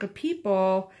a chunk of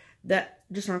people that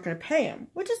just aren't going to pay them,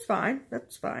 which is fine.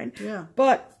 That's fine. Yeah.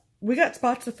 But we got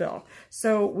spots to fill.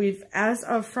 So as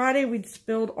of Friday, we'd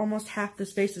filled almost half the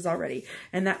spaces already.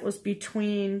 And that was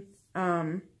between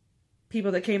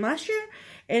people that came last year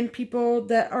and people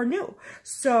that are new.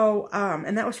 So,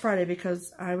 and that was Friday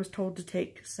because I was told to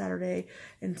take Saturday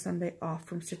and Sunday off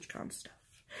from StitchCon stuff.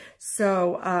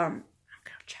 So, I'm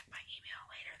going to check my email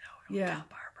later though. Yeah. Tell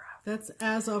Barbara. That's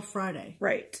as of Friday.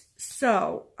 Right.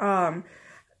 So,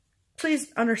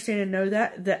 please understand and know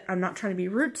that I'm not trying to be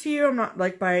rude to you. I'm not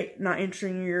by not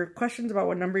answering your questions about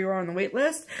what number you are on the wait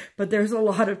list, but there's a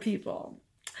lot of people.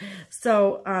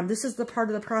 So, this is the part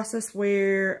of the process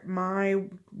where my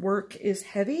work is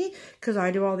heavy because I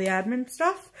do all the admin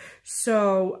stuff.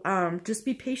 So, just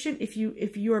be patient. If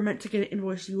you are meant to get an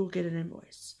invoice, you will get an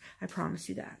invoice. I promise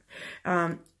you that.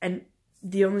 And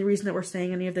the only reason that we're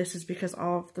saying any of this is because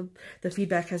all of the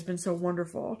feedback has been so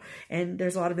wonderful and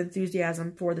there's a lot of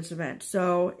enthusiasm for this event.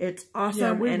 So it's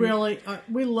awesome. Yeah,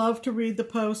 we love to read the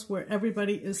posts where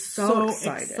everybody is so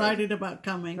excited about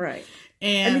coming. Right.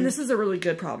 And I mean, this is a really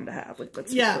good problem to have. Like,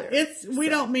 let's be clear. We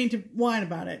don't mean to whine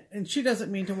about it, and she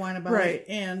doesn't mean to whine about it,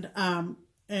 and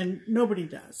nobody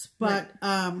does. But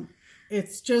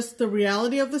it's just the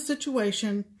reality of the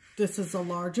situation. This is a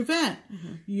large event.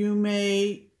 Mm-hmm. You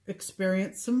may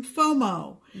experience some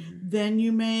FOMO. Mm-hmm. Then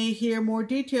you may hear more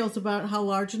details about how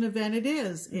large an event it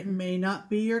is. Mm-hmm. It may not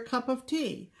be your cup of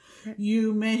tea. Right.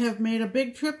 You may have made a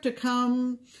big trip to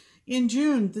come in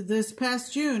June, this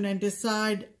past June, and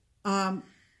decide,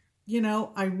 you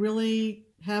know, I really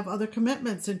have other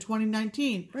commitments in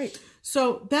 2019. Right.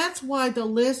 So that's why the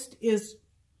list is,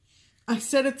 I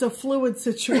said it's a fluid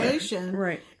situation.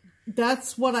 Right.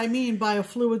 That's what I mean by a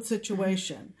fluid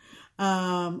situation.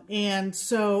 Mm-hmm. And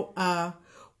so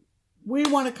we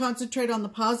want to concentrate on the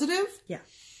positive. Yeah.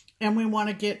 And we want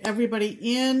to get everybody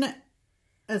in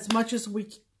as much as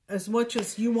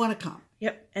you want to come.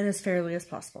 Yep, and as fairly as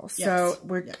possible. Yes. So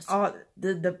we're all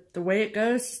the way it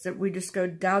goes is that we just go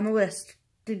down the list,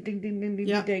 ding ding ding ding ding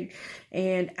ding ding,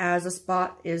 and as a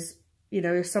spot is, you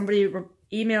know, if somebody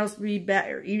emails me back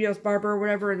or emails Barbara or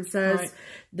whatever and says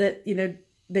that, you know,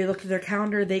 they look at their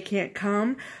calendar, they can't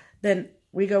come, then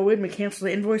we go in, we cancel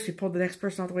the invoice, we pull the next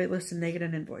person off the wait list, and they get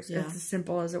an invoice. Yeah. It's as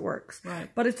simple as it works. Right.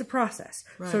 But it's a process.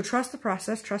 Right. So trust the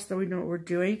process, trust that we know what we're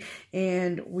doing,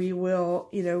 and we will,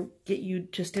 you know, get you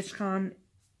to StitchCon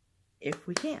if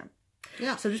we can.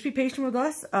 Yeah. So just be patient with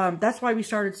us. That's why we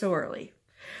started so early.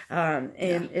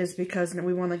 Is because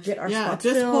we want to get our spots at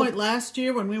this filled. point last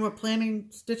year when we were planning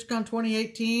StitchCon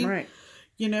 2018, right.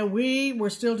 You know, we were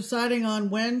still deciding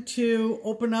on when to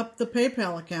open up the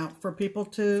PayPal account for people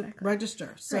to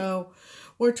register. So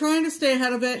we're trying to stay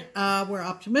ahead of it. We're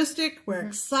optimistic. We're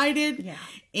excited. Yeah.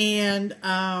 And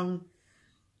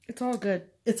it's all good.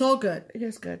 It's all good. It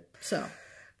is good. So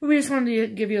we just wanted to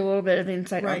give you a little bit of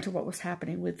insight into what was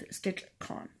happening with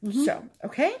StitchCon. Mm-hmm. So,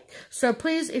 okay. So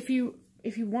please, if you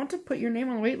want to put your name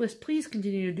on the wait list, please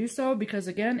continue to do so because,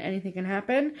 again, anything can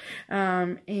happen.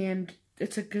 And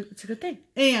it's a good thing.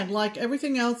 And like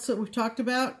everything else that we've talked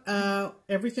about,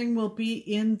 everything will be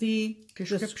in the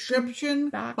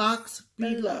description box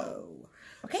below.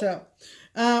 Okay. So,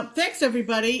 thanks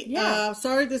everybody. Yeah.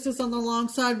 Sorry this is on the long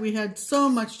side. We had so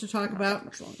much to talk about.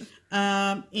 Much longer.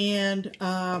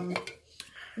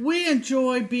 We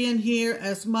enjoy being here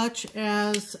as much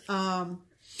as you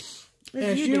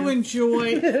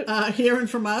enjoy hearing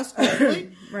from us,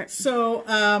 hopefully. Right. So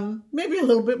maybe a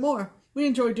little bit more. We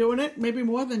enjoy doing it, maybe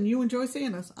more than you enjoy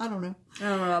seeing us. I don't know. I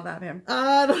don't know about that, Pam.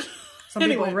 Some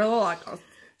people really like us.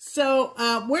 So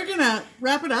we're gonna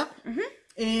wrap it up,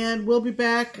 and we'll be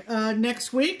back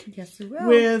next week. Yes, we will.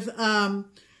 With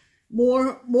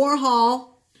more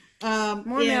haul,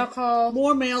 more mail call,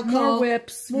 more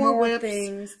whips, more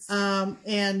things.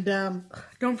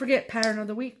 Don't forget pattern of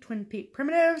the week: Twin Peak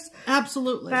primitives.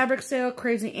 Absolutely. Fabric sale: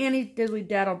 Crazy Annie diddly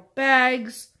daddle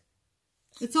bags.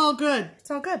 It's all good. It's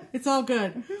all good. It's all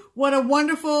good. What a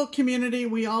wonderful community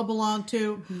we all belong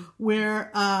to.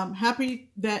 We're happy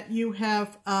that you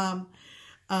have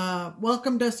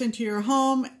welcomed us into your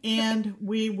home, and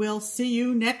we will see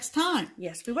you next time.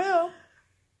 Yes, we will.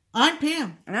 I'm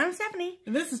Pam. And I'm Stephanie.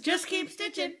 And this is Just Keep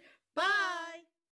Stitching. Bye.